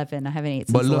 11. I haven't ate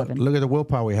since But 11. look at the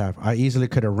willpower we have. I easily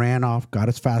could have ran off, got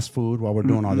us fast food while we're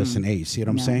doing all this and ate. See what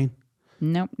I'm saying?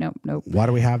 Nope. Why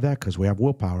do we have that? Because we have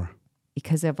willpower.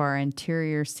 Because of our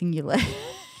anterior cingulate.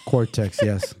 Cortex,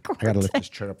 yes. I got to lift this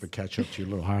chair up and catch up to you a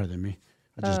little higher than me.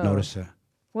 I just noticed that.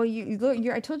 Well, you look.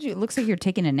 I told you it looks like you're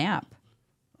taking a nap.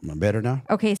 Am I better now?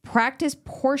 Okay, practice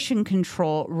portion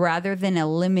control rather than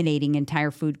eliminating entire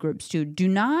food groups too. Do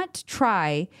not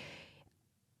try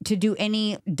to do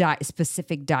any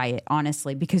specific diet,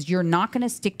 honestly, because you're not going to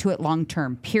stick to it long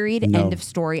term. Period. No. End of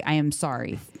story. I am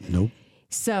sorry. Nope.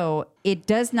 So it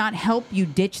does not help you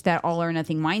ditch that all or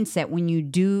nothing mindset when you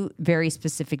do very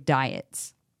specific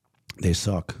diets. They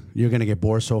suck. You're going to get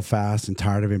bored so fast and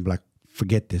tired of it and be like,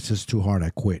 forget this. This is too hard.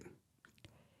 I quit.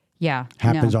 Yeah.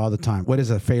 Happens all the time. What is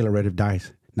a failure rate of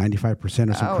diets? 95%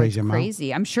 or some crazy it's amount?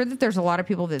 crazy. I'm sure that there's a lot of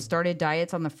people that started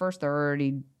diets on the first. They're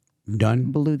already Done?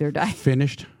 blew their diet.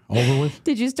 Finished? Over with?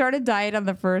 Did you start a diet on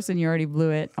the first and you already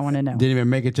blew it? I want to know. Didn't even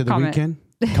make it to the Comment. weekend?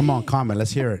 Come on, comment.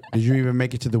 Let's hear it. Did you even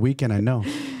make it to the weekend? I know.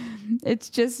 It's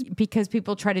just because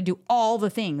people try to do all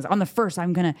the things. On the first,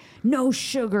 I'm going to no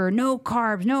sugar, no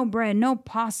carbs, no bread, no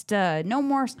pasta, no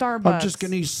more Starbucks. I'm just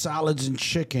going to eat salads and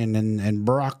chicken and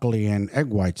broccoli and egg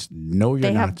whites. No, you're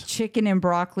They not. have chicken and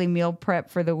broccoli meal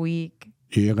prep for the week.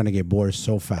 You're going to get bored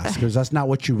so fast because that's not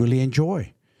what you really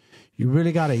enjoy. You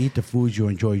really got to eat the foods you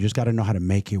enjoy. You just got to know how to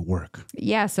make it work.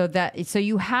 Yeah, so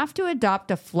you have to adopt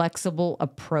a flexible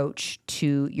approach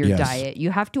to your Yes. diet.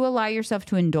 You have to allow yourself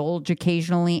to indulge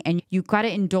occasionally, and you've got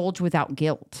to indulge without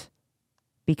guilt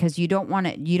because you don't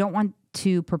want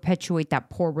to perpetuate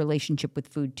that poor relationship with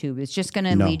food too. It's just going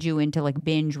to lead you into like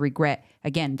binge regret.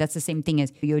 Again, that's the same thing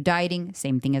as yo dieting,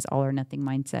 same thing as all or nothing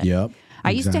mindset. Yep.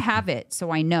 I used to have it, so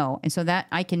I know. And so that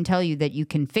I can tell you that you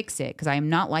can fix it because I am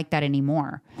not like that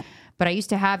anymore. But I used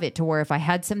to have it to where if I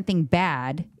had something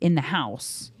bad in the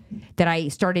house that I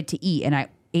started to eat and I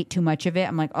ate too much of it,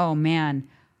 I'm like, oh man,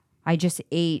 I just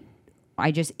ate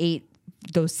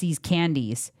those C's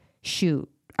candies. Shoot,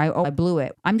 I blew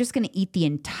it. I'm just going to eat the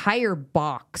entire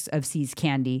box of C's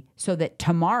candy so that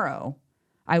tomorrow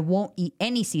I won't eat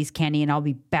any C's candy and I'll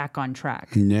be back on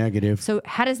track. Negative. So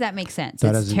how does that make sense?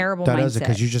 That It's terrible That mindset. doesn't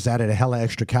because you just added a hella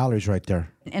extra calories right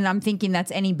there. And I'm thinking that's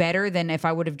any better than if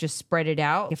I would have just spread it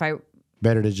out. If I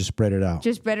Better to just spread it out.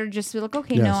 just better just be like,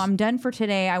 okay, Yes. no, I'm done for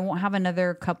today. I won't have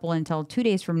another couple until 2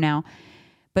 days from now.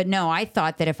 But no, I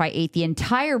thought that if I ate the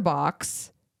entire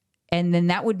box, and then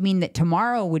that would mean that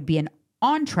tomorrow would be an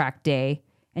on-track day,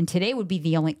 and today would be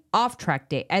the only off-track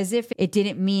day, as if it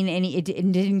didn't mean it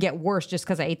didn't get worse just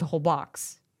because I ate the whole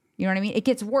box. You know what I mean? It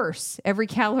gets worse. Every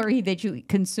calorie that you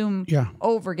consume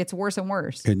over gets worse and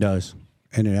worse. It does.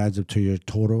 And it adds up to your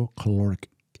total caloric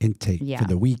intake for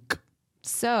the week.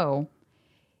 So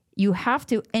you have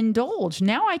to indulge.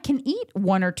 Now I can eat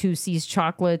 1 or 2 C's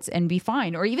chocolates and be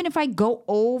fine. Or even if I go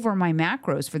over my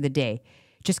macros for the day,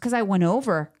 just because I went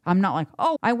over, I'm not like,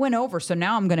 oh, I went over, so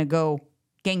now I'm going to go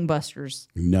gangbusters.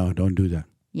 No, don't do that.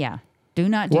 Yeah. Do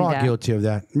not do We're all that. guilty of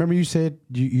that. Remember you said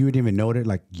you didn't even know it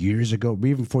like years ago,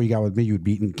 even before you got with me, you'd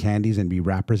be eating candies and be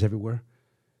wrappers everywhere?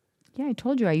 Yeah, I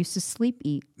told you I used to sleep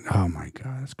eat. Oh my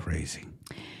God, that's crazy.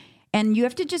 And you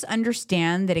have to just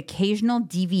understand that occasional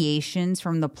deviations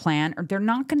from the plan, they're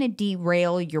not going to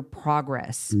derail your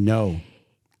progress. No.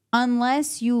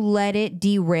 unless you let it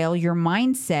derail your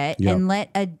mindset and let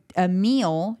a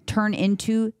meal turn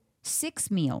into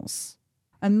 6 meals.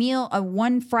 A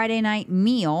one Friday night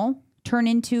meal turn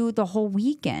into the whole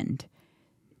weekend.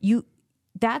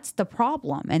 That's the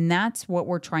problem. And that's what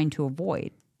we're trying to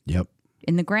avoid. Yep.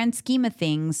 In the grand scheme of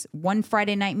things, one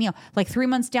Friday night meal, like 3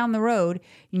 months down the road,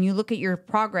 and you look at your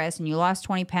progress and you lost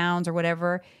 20 pounds or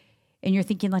whatever, and you're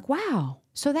thinking like, wow,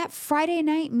 so that Friday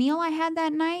night meal I had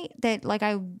that night that like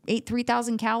I ate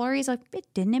 3,000 calories, like it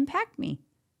didn't impact me.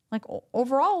 Like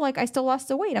overall, like I still lost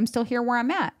the weight. I'm still here where I'm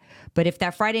at. But if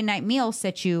that Friday night meal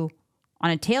set you on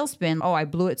a tailspin, I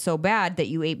blew it so bad that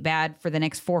you ate bad for the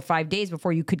next 4 or 5 days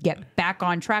before you could get back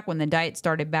on track when the diet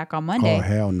started back on Monday. Oh,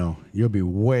 hell no. You'll be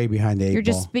way behind the 8 ball. You're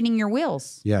just spinning your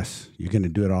wheels. Yes. You're going to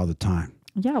do it all the time.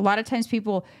 Yeah. A lot of times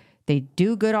people, they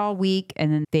do good all week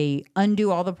and then they undo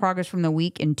all the progress from the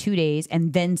week in 2 days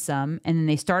and then some. And then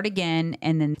they start again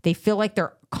and then they feel like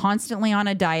they're constantly on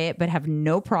a diet but have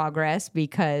no progress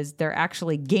because they're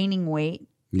actually gaining weight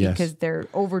because they're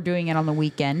overdoing it on the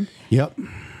weekend. Yep.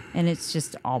 And it's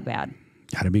just all bad.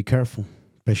 Got to be careful,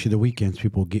 especially the weekends.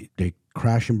 People they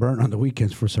crash and burn on the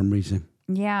weekends for some reason.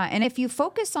 Yeah. And if you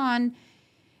focus on,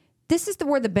 this is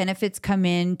where the benefits come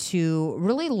in to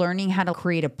really learning how to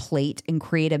create a plate and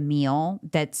create a meal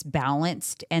that's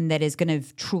balanced and that is going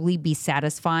to truly be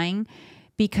satisfying,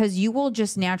 because you will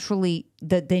just naturally,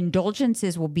 the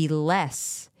indulgences will be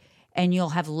less and you'll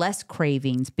have less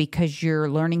cravings because you're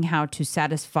learning how to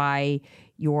satisfy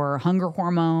your hunger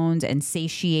hormones and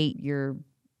satiate your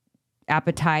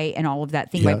appetite and all of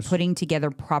that thing by putting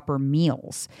together proper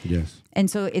meals. Yes. And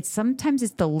so sometimes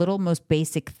it's the little most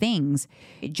basic things,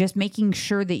 just making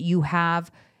sure that you have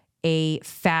a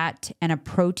fat and a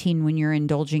protein when you're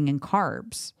indulging in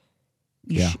carbs.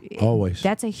 Always.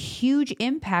 That's a huge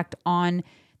impact on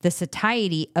the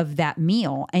satiety of that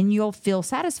meal, and you'll feel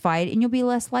satisfied and you'll be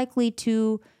less likely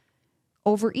to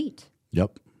overeat.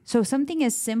 Yep. So something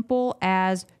as simple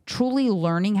as truly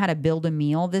learning how to build a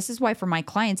meal. This is why for my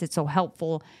clients, it's so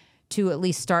helpful to at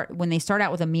least start when they start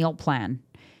out with a meal plan,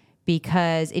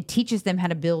 because it teaches them how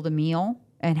to build a meal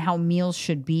and how meals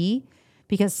should be.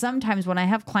 Because sometimes when I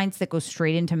have clients that go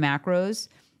straight into macros,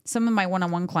 some of my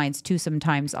one-on-one clients too,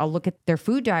 sometimes I'll look at their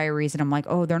food diaries and I'm like,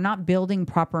 oh, they're not building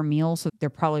proper meals. So they're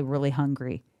probably really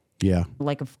hungry. Yeah.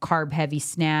 Like of carb heavy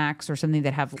snacks or something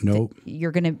that have, nope.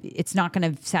 It's not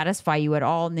going to satisfy you at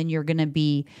all. And then you're going to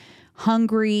be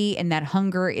hungry, and that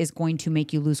hunger is going to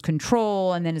make you lose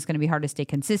control. And then it's going to be hard to stay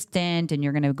consistent, and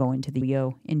you're going to go into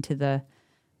the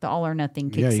all or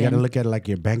nothing kicks in. Yeah, you got to look at it like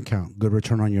your bank account. Good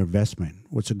return on your investment.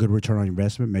 What's a good return on your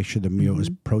investment? Make sure the meal is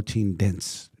protein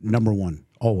dense. Number one,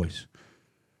 always.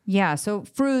 Yeah. So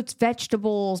fruits,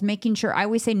 vegetables, making sure, I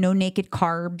always say no naked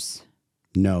carbs.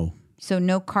 No. So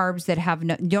no carbs that have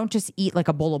don't just eat like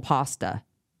a bowl of pasta.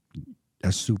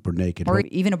 That's super naked. Or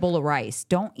even a bowl of rice.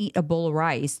 Don't eat a bowl of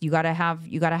rice. You gotta have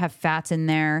fats in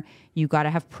there. You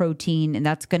gotta have protein, and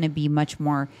that's gonna be much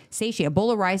more satiating. A bowl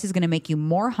of rice is gonna make you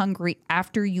more hungry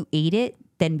after you ate it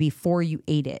than before you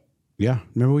ate it. Yeah.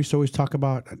 Remember we used to always talk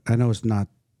about, I know it's not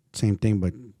the same thing,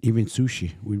 but even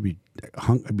sushi, we'd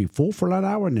be full for an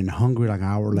hour and then hungry like an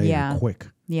hour later, quick.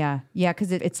 Yeah. Yeah,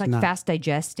 because it's like fast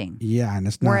digesting. Yeah, and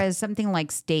it's not. Whereas something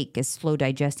like steak is slow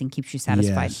digesting, keeps you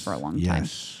satisfied for a long time.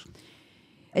 Yes.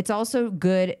 It's also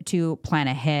good to plan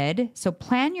ahead. So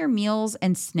plan your meals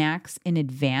and snacks in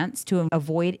advance to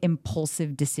avoid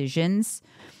impulsive decisions.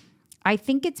 I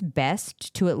think it's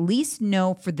best to at least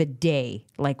know for the day,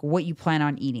 like what you plan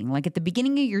on eating. Like at the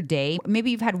beginning of your day,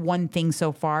 maybe you've had one thing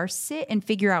so far, sit and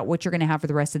figure out what you're going to have for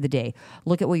the rest of the day.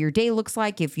 Look at what your day looks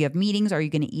like. If you have meetings, are you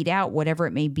going to eat out, whatever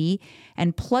it may be,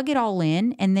 and plug it all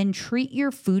in, and then treat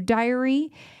your food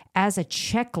diary as a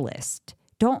checklist.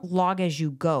 Don't log as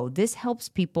you go. This helps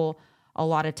people a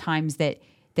lot of times that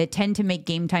tend to make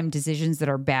game time decisions that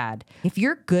are bad. If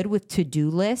you're good with to-do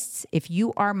lists, if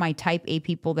you are my type A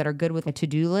people that are good with a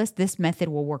to-do list, this method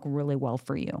will work really well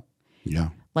for you. Yeah.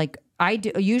 Like I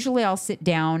do, usually I'll sit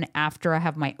down after I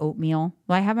have my oatmeal.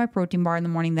 Well, I have my protein bar in the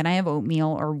morning, then I have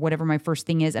oatmeal or whatever my first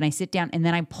thing is, and I sit down and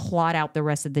then I plot out the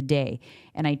rest of the day,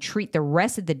 and I treat the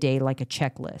rest of the day like a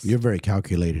checklist. You're very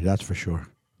calculated, that's for sure.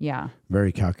 Yeah.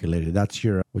 Very calculated. That's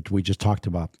which we just talked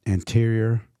about,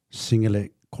 anterior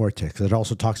cingulate cortex. It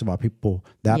also talks about people,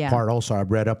 that part also,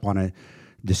 I've read up on it,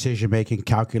 decision-making,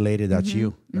 calculated, that's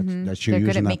you. That's you. They're using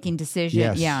good at that. making decisions.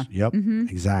 Yes. Yeah. Yep.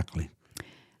 Exactly.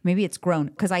 Maybe it's grown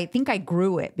because I think I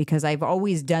grew it because I've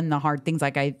always done the hard things.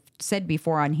 Like I said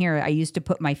before on here, I used to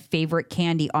put my favorite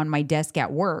candy on my desk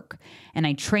at work, and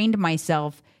I trained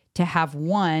myself to have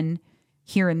one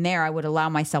here and there. I would allow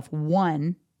myself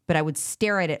one, but I would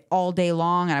stare at it all day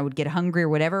long and I would get hungry or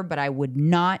whatever, but I would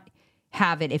not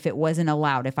have it if it wasn't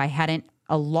allowed, if I hadn't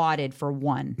allotted for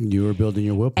one. You were building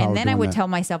your willpower. And then I would tell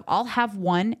myself, I'll have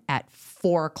one at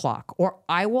 4 o'clock, or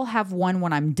I will have one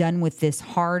when I'm done with this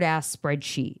hard ass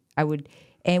spreadsheet.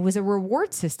 It was a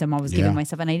reward system I was giving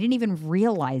myself, and I didn't even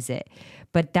realize it.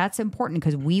 But that's important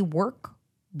because we work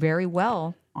very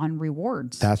well on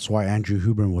rewards. That's why Andrew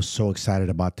Huberman was so excited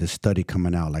about this study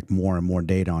coming out, like more and more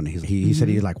data on it. He said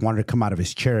he like wanted to come out of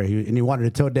his chair and he wanted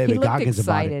to tell David Goggins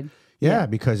about it. Yeah,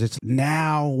 because it's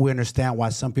now we understand why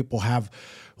some people have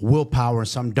willpower and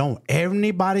some don't.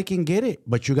 Everybody can get it,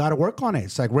 but you got to work on it.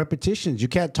 It's like repetitions. You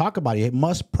can't talk about it. You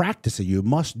must practice it. You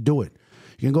must do it.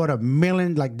 You can go to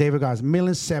like David Goggins,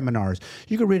 million seminars.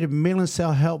 You can read a million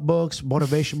self-help books,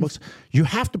 motivation books. You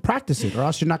have to practice it or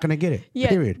else you're not going to get it,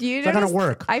 period. It's not going to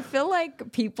work. I feel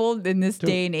like people in this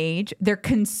day and age, they're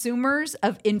consumers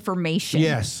of information.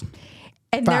 Yes.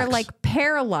 And they're like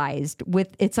paralyzed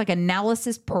with, it's like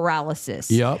analysis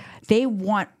paralysis. Yep. They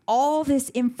want all this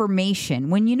information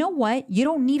when you know what? You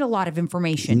don't need a lot of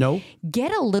information. No.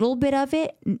 Get a little bit of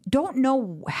it. Don't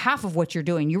know half of what you're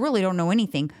doing. You really don't know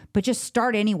anything, but just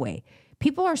start anyway.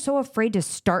 People are so afraid to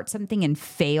start something and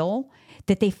fail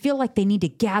that they feel like they need to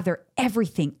gather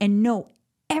everything and know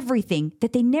everything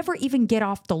that they never even get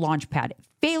off the launch pad.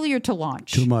 Failure to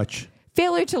launch. Too much.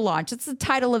 Failure to launch. That's the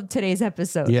title of today's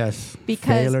episode. Yes.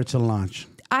 Because failure to launch.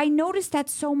 I notice that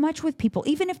so much with people.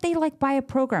 Even if they like buy a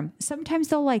program, sometimes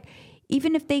they'll like,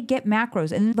 even if they get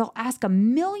macros and they'll ask a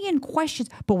million questions,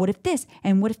 but what if this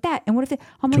and what if that and what if that?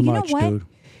 I'm like, you know what? Dude.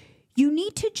 You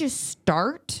need to just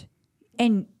start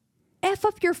and F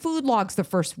up your food logs the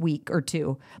first week or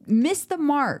two. Miss the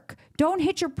mark. Don't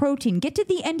hit your protein. Get to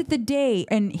the end of the day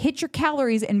and hit your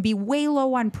calories and be way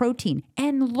low on protein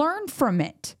and learn from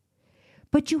it.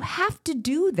 But you have to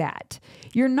do that.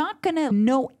 You're not going to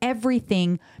know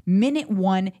everything minute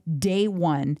one, day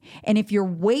one. And if you're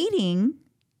waiting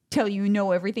till you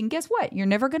know everything, guess what? You're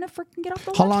never going to freaking get off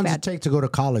the launch pad. How long does it take to go to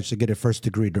college to get a first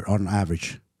degree on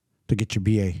average, to get your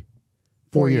BA?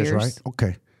 4 years, right?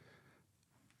 Okay.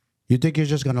 You think you're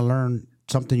just going to learn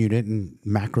something you didn't,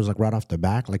 macros like right off the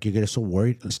back? Like you get so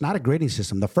worried? It's not a grading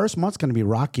system. The first month's going to be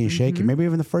rocky and shaky, maybe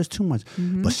even the first 2 months.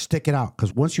 But stick it out,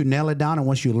 because once you nail it down and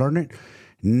once you learn it,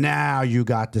 now you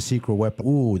got the secret weapon.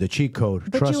 Ooh, the cheat code.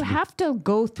 But you have to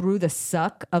go through the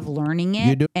suck of learning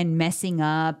it and messing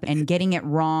up and getting it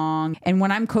wrong. And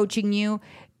when I'm coaching you,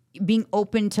 being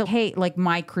open to, hey, like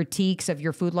my critiques of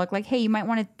your food log, like, hey, you might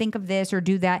want to think of this or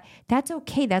do that. That's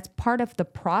okay. That's part of the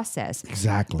process.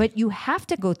 Exactly. But you have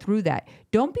to go through that.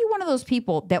 Don't be one of those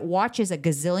people that watches a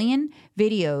gazillion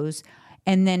videos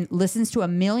and then listens to a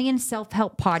million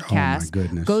self-help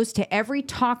podcasts, goes to every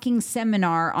talking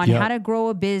seminar on how to grow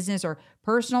a business or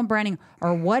personal branding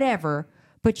or whatever,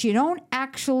 but you don't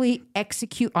actually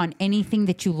execute on anything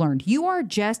that you learned. You are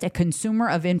just a consumer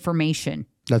of information.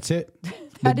 That's it.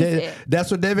 It.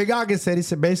 That's what David Goggins said. He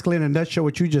said basically in a nutshell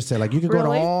what you just said. Like you could go to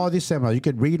all these seminars. You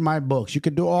could read my books. You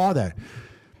could do all that.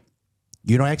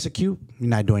 You don't execute, you're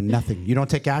not doing nothing. You don't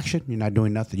take action, you're not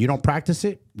doing nothing. You don't practice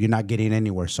it, you're not getting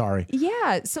anywhere. Sorry.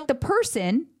 Yeah. So the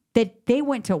person that they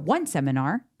went to one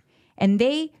seminar and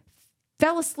they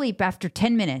fell asleep after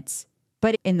 10 minutes,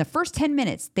 but in the first 10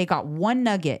 minutes, they got one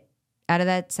nugget out of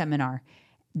that seminar.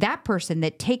 That person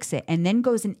that takes it and then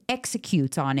goes and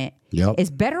executes on it is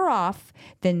better off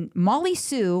than Molly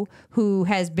Sue, who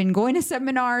has been going to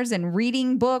seminars and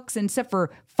reading books and stuff for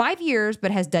 5 years,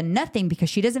 but has done nothing because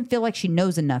she doesn't feel like she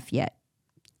knows enough yet.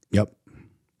 Yep.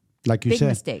 Like you said. Big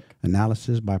mistake.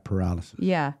 Analysis by paralysis.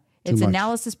 Yeah. It's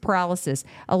analysis paralysis.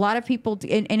 A lot of people,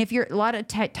 and if you're, a lot of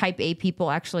type A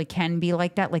people actually can be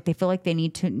like that. Like they feel like they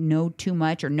need to know too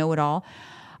much or know it all.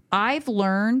 I've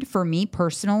learned, for me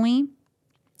personally,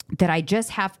 that I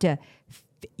just have to,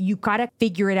 you got to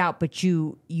figure it out, but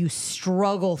you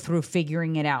struggle through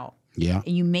figuring it out. Yeah.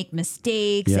 And you make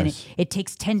mistakes and it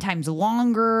takes 10 times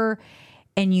longer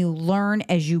and you learn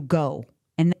as you go.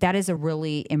 And that is a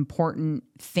really important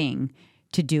thing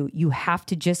to do. You have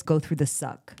to just go through the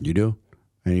suck. You do.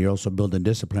 And you're also building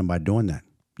discipline by doing that.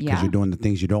 Because you're doing the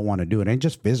things you don't want to do. It ain't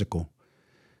just physical.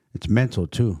 It's mental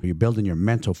too. You're building your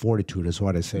mental fortitude. That's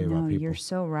what I say about people. You're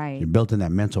so right. You're building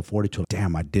that mental fortitude.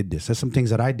 Damn, I did this. There's some things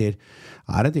that I did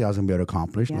I didn't think I was going to be able to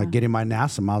accomplish. Like getting my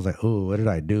NASM, I was like, oh, what did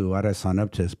I do? Why did I sign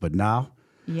up to this? But now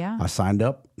I signed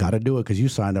up. Got to do it because you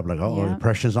signed up. Like, the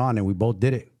pressure's on and we both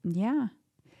did it. Yeah.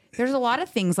 There's a lot of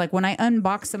things. Like when I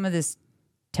unbox some of this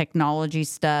technology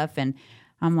stuff and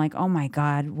I'm like, oh my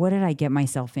God, what did I get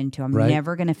myself into? I'm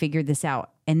never going to figure this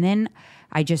out. And then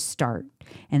I just start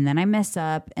and then I mess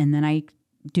up and then I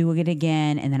do it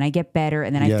again, and then I get better,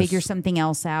 and then I Yes. figure something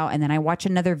else out, and then I watch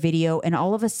another video, and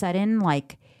all of a sudden,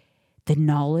 like, the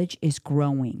knowledge is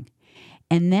growing.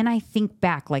 And then I think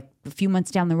back, like a few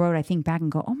months down the road, I think back and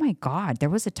go, oh my God, there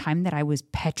was a time that I was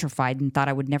petrified and thought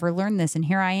I would never learn this. And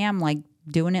here I am, like,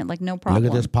 doing it like no problem.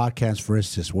 Look at this podcast, for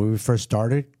instance. When we first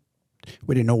started,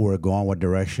 we didn't know where we were going, what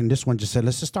direction. This one just said,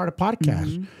 let's just start a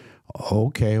podcast.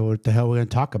 Okay, what the hell are we going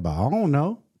to talk about? I don't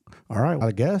know. All right, well,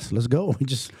 I guess. Let's go. We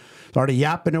just started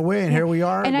yapping away, and here we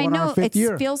are. And I going on know our fifth it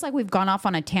year. feels like we've gone off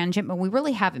on a tangent, but we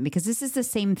really haven't, because this is the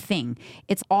same thing.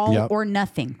 It's all Yep. or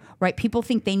nothing, right? People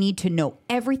think they need to know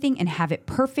everything and have it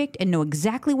perfect and know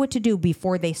exactly what to do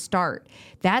before they start.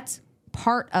 That's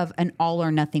part of an all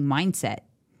or nothing mindset.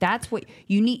 That's what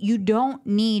you need. You don't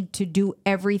need to do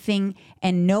everything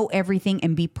and know everything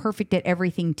and be perfect at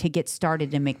everything to get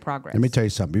started and make progress. Let me tell you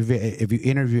something. If you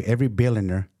interview every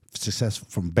billionaire, successful,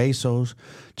 from Bezos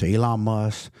to Elon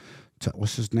Musk to,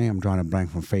 what's his name? I'm drawing a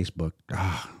blank, from Facebook.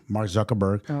 Mark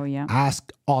Zuckerberg. Oh, yeah.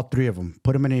 Ask all three of them.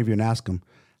 Put them in an interview and ask them,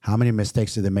 how many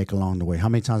mistakes did they make along the way? How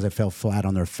many times they fell flat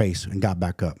on their face and got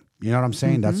back up? You know what I'm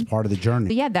saying? That's part of the journey.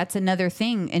 But yeah, that's another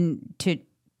thing. And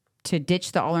to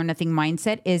ditch the all or nothing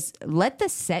mindset is let the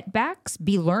setbacks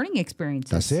be learning experiences.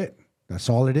 That's it. That's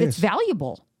all it It's is.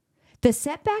 valuable. The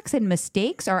setbacks and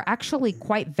mistakes are actually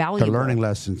quite valuable. They're learning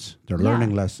lessons. They're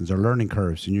learning lessons. They're learning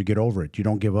curves, and you get over it. You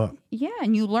don't give up. Yeah,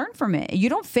 and you learn from it. You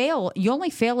don't fail. You only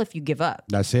fail if you give up.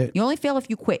 That's it. You only fail if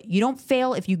you quit. You don't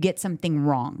fail if you get something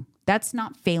wrong. That's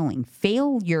not failing.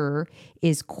 Failure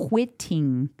is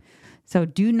quitting. So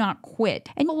do not quit.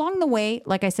 And along the way,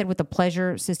 like I said, with the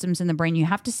pleasure systems in the brain, you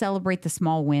have to celebrate the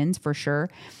small wins for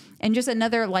sure. And just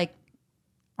another, like,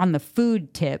 on the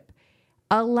food tip,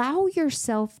 allow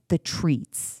yourself the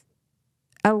treats.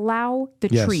 Allow the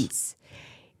treats.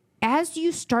 As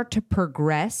you start to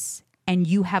progress and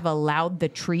you have allowed the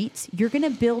treats, you're going to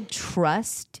build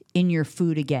trust in your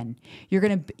food again. You're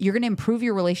going to improve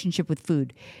your relationship with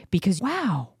food, because,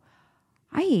 wow,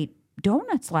 I ate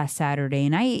donuts last Saturday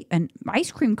and I ate an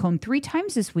ice cream cone 3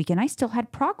 times this week and I still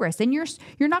had progress. And you're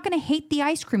not going to hate the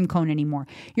ice cream cone anymore.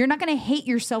 You're not going to hate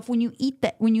yourself when you eat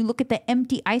that, when you look at the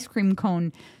empty ice cream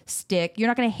cone stick. You're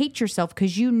not going to hate yourself,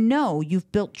 because you know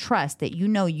you've built trust, that you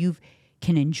know you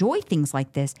can enjoy things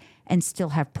like this and still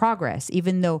have progress,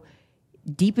 even though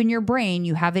deep in your brain,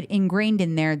 you have it ingrained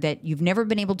in there that you've never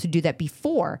been able to do that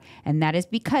before. And that is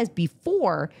because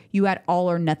before you had all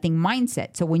or nothing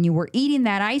mindset. So when you were eating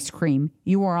that ice cream,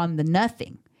 you were on the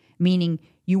nothing, meaning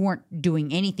you weren't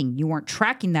doing anything. You weren't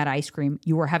tracking that ice cream.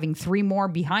 You were having 3 more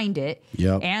behind it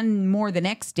and more the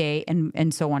next day,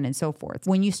 and so on and so forth.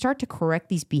 When you start to correct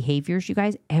these behaviors, you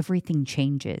guys, everything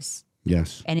changes.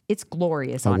 Yes. And it's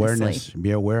glorious, Awareness. honestly.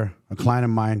 Be aware. A client of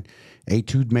mine ate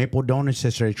 2 maple donuts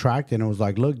yesterday, tracked, and it was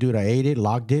like, look, dude, I ate it,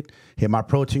 logged it, hit my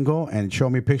protein goal, and showed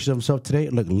me pictures of himself today.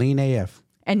 Look, lean AF.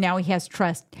 And now he has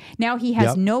trust. Now he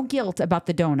has no guilt about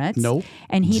the donuts. Nope.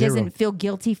 And he 0. doesn't feel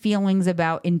guilty feelings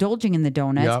about indulging in the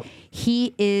donuts.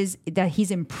 He's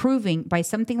improving by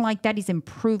something like that. He's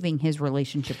improving his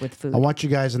relationship with food. I want you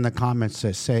guys in the comments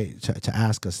to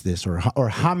ask us this, or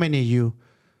how many of you,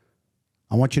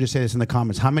 I want you to say this in the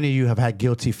comments. How many of you have had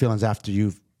guilty feelings after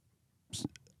you've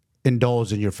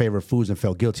indulged in your favorite foods and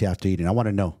felt guilty after eating? I want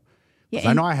to know. Yeah,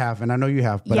 I know I have, and I know you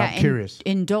have, but I'm curious.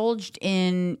 Indulged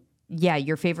in,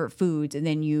 your favorite foods, and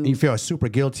then you feel super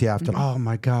guilty after. Oh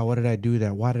my God, what did I do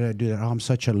that? Why did I do that? Oh, I'm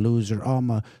such a loser. Oh, I'm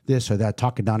a this or that.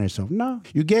 Talking down on yourself. No,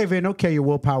 you gave in. Okay, your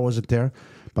willpower wasn't there.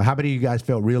 But how many of you guys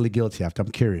felt really guilty after?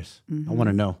 I'm curious. I want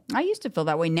to know. I used to feel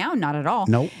that way. Now, not at all.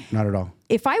 Nope, not at all.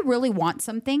 If I really want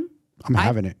something, I'm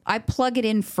having it. I plug it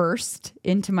in first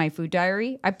into my food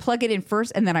diary. I plug it in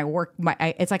first, and then I work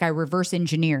it's like I reverse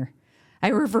engineer. I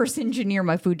reverse engineer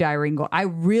my food diary and go, I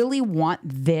really want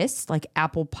this, like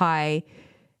apple pie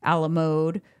a la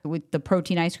mode with the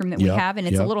protein ice cream that we have. And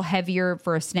it's a little heavier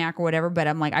for a snack or whatever, but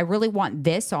I'm like, I really want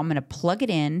this. So I'm going to plug it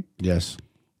in. Yes.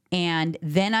 And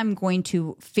then I'm going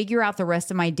to figure out the rest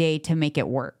of my day to make it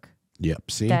work. Yep.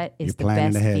 See, that is the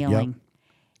best feeling.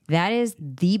 That is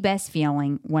the best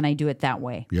feeling when I do it that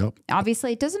way. Yep.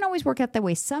 Obviously, it doesn't always work out that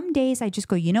way. Some days I just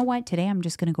go, you know what? Today I'm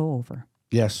just going to go over.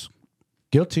 Yes.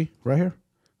 Guilty right here.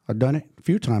 I've done it a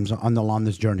few times along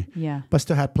this journey. Yeah. But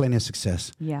still had plenty of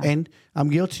success. Yeah. And I'm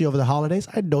guilty over the holidays.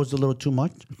 I dozed a little too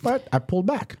much, but I pulled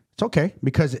back. It's okay,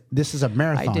 because this is a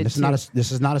marathon. This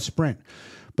is not a sprint.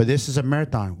 But this is a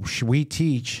marathon. We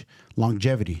teach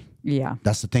longevity. Yeah.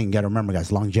 That's the thing. You got to remember,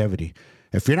 guys, longevity.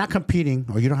 If you're not competing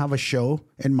or you don't have a show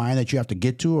in mind that you have to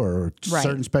get to or a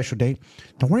certain special date,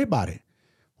 don't worry about it.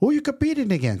 Who are you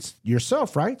competing against?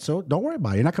 Yourself, right? So don't worry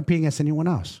about it. You're not competing against anyone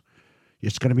else.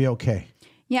 It's going to be okay.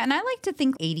 Yeah, and I like to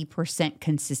think 80%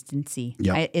 consistency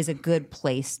is a good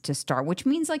place to start, which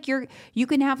means like you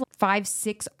can have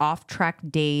 5-6 off-track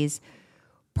days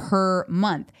per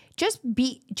month.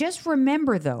 Just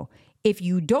remember though, if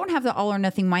you don't have the all or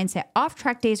nothing mindset,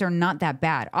 off-track days are not that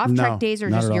bad. Off-track days are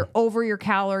just you're over your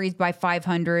calories by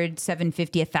 500,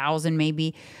 750, 1,000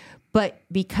 maybe. But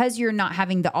because you're not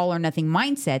having the all or nothing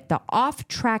mindset, the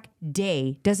off-track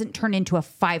day doesn't turn into a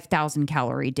 5,000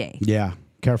 calorie day. Yeah.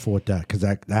 Careful with that, because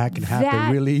that can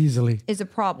happen really easily. Is a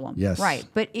problem. Yes. Right.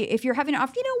 But if you're having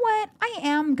off, you know what? I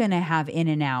am going to have in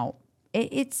and out.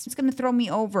 It's going to throw me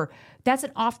over. That's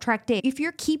an off-track day. If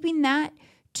you're keeping that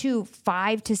to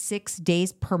 5 to 6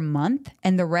 days per month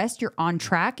and the rest you're on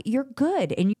track, you're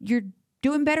good. And you're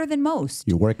doing better than most.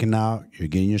 You're working out. You're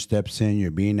getting your steps in. You're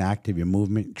being active. Your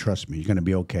movement. Trust me, you're going to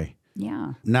be okay.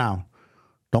 Yeah. Now,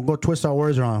 don't go twist our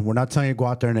words around. We're not telling you to go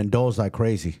out there and indulge like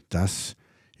crazy.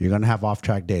 You're going to have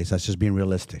off-track days. That's just being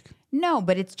realistic. No,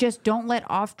 but it's just don't let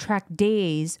off-track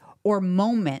days or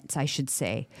moments, I should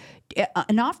say.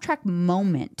 An off-track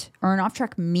moment or an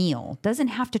off-track meal doesn't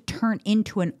have to turn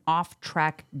into an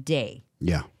off-track day.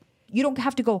 Yeah. You don't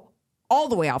have to go all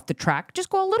the way off the track.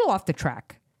 Just go a little off the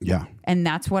track. Yeah. And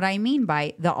that's what I mean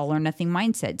by the all or nothing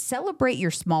mindset. Celebrate your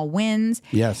small wins.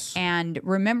 Yes. And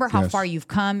remember how far you've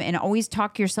come, and always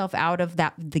talk yourself out of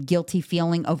the guilty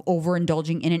feeling of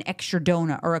overindulging in an extra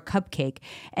donut or a cupcake,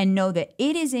 and know that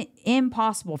it is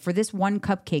impossible for this one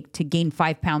cupcake to gain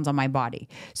 5 pounds on my body.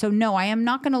 So no, I am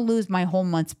not going to lose my whole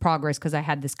month's progress because I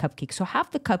had this cupcake. So have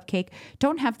the cupcake,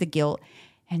 don't have the guilt,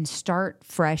 and start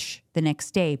fresh the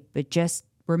next day. But just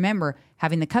remember,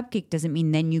 having the cupcake doesn't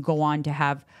mean then you go on to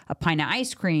have a pint of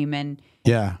ice cream and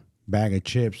bag of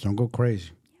chips. Don't go crazy.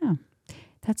 Yeah,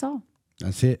 that's all.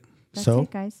 That's it. That's it,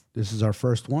 guys. This is our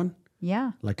first one.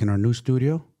 Yeah. Like in our new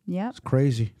studio. Yeah. It's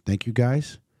crazy. Thank you,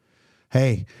 guys.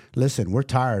 Hey, listen, we're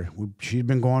tired. She's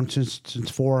been going since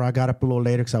 4. I got up a little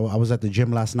later because I was at the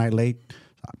gym last night late,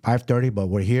 5:30. But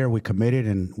we're here. We committed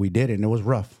and we did it. And it was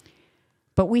rough.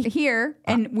 But we're here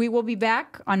and we will be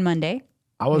back on Monday.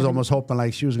 I was almost hoping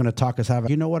like she was going to talk us out.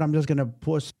 You know what? I'm just going to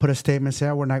put a statement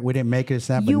saying we didn't make it.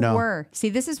 But you no. were. See,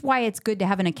 this is why it's good to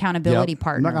have an accountability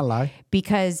partner. I'm not going to lie.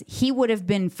 Because he would have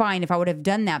been fine if I would have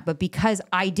done that. But because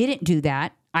I didn't do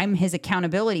that, I'm his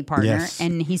accountability partner,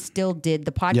 and he still did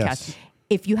the podcast. Yes.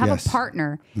 If you have a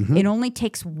partner, it only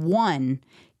takes one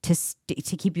to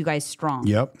keep you guys strong.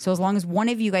 Yep. So as long as one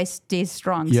of you guys stays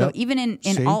strong. So even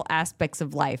in all aspects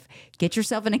of life, get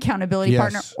yourself an accountability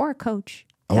partner or a coach.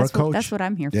 That's what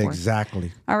I'm here for.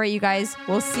 Exactly. All right, you guys.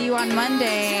 We'll see you on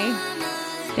Monday.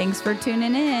 Thanks for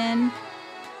tuning in.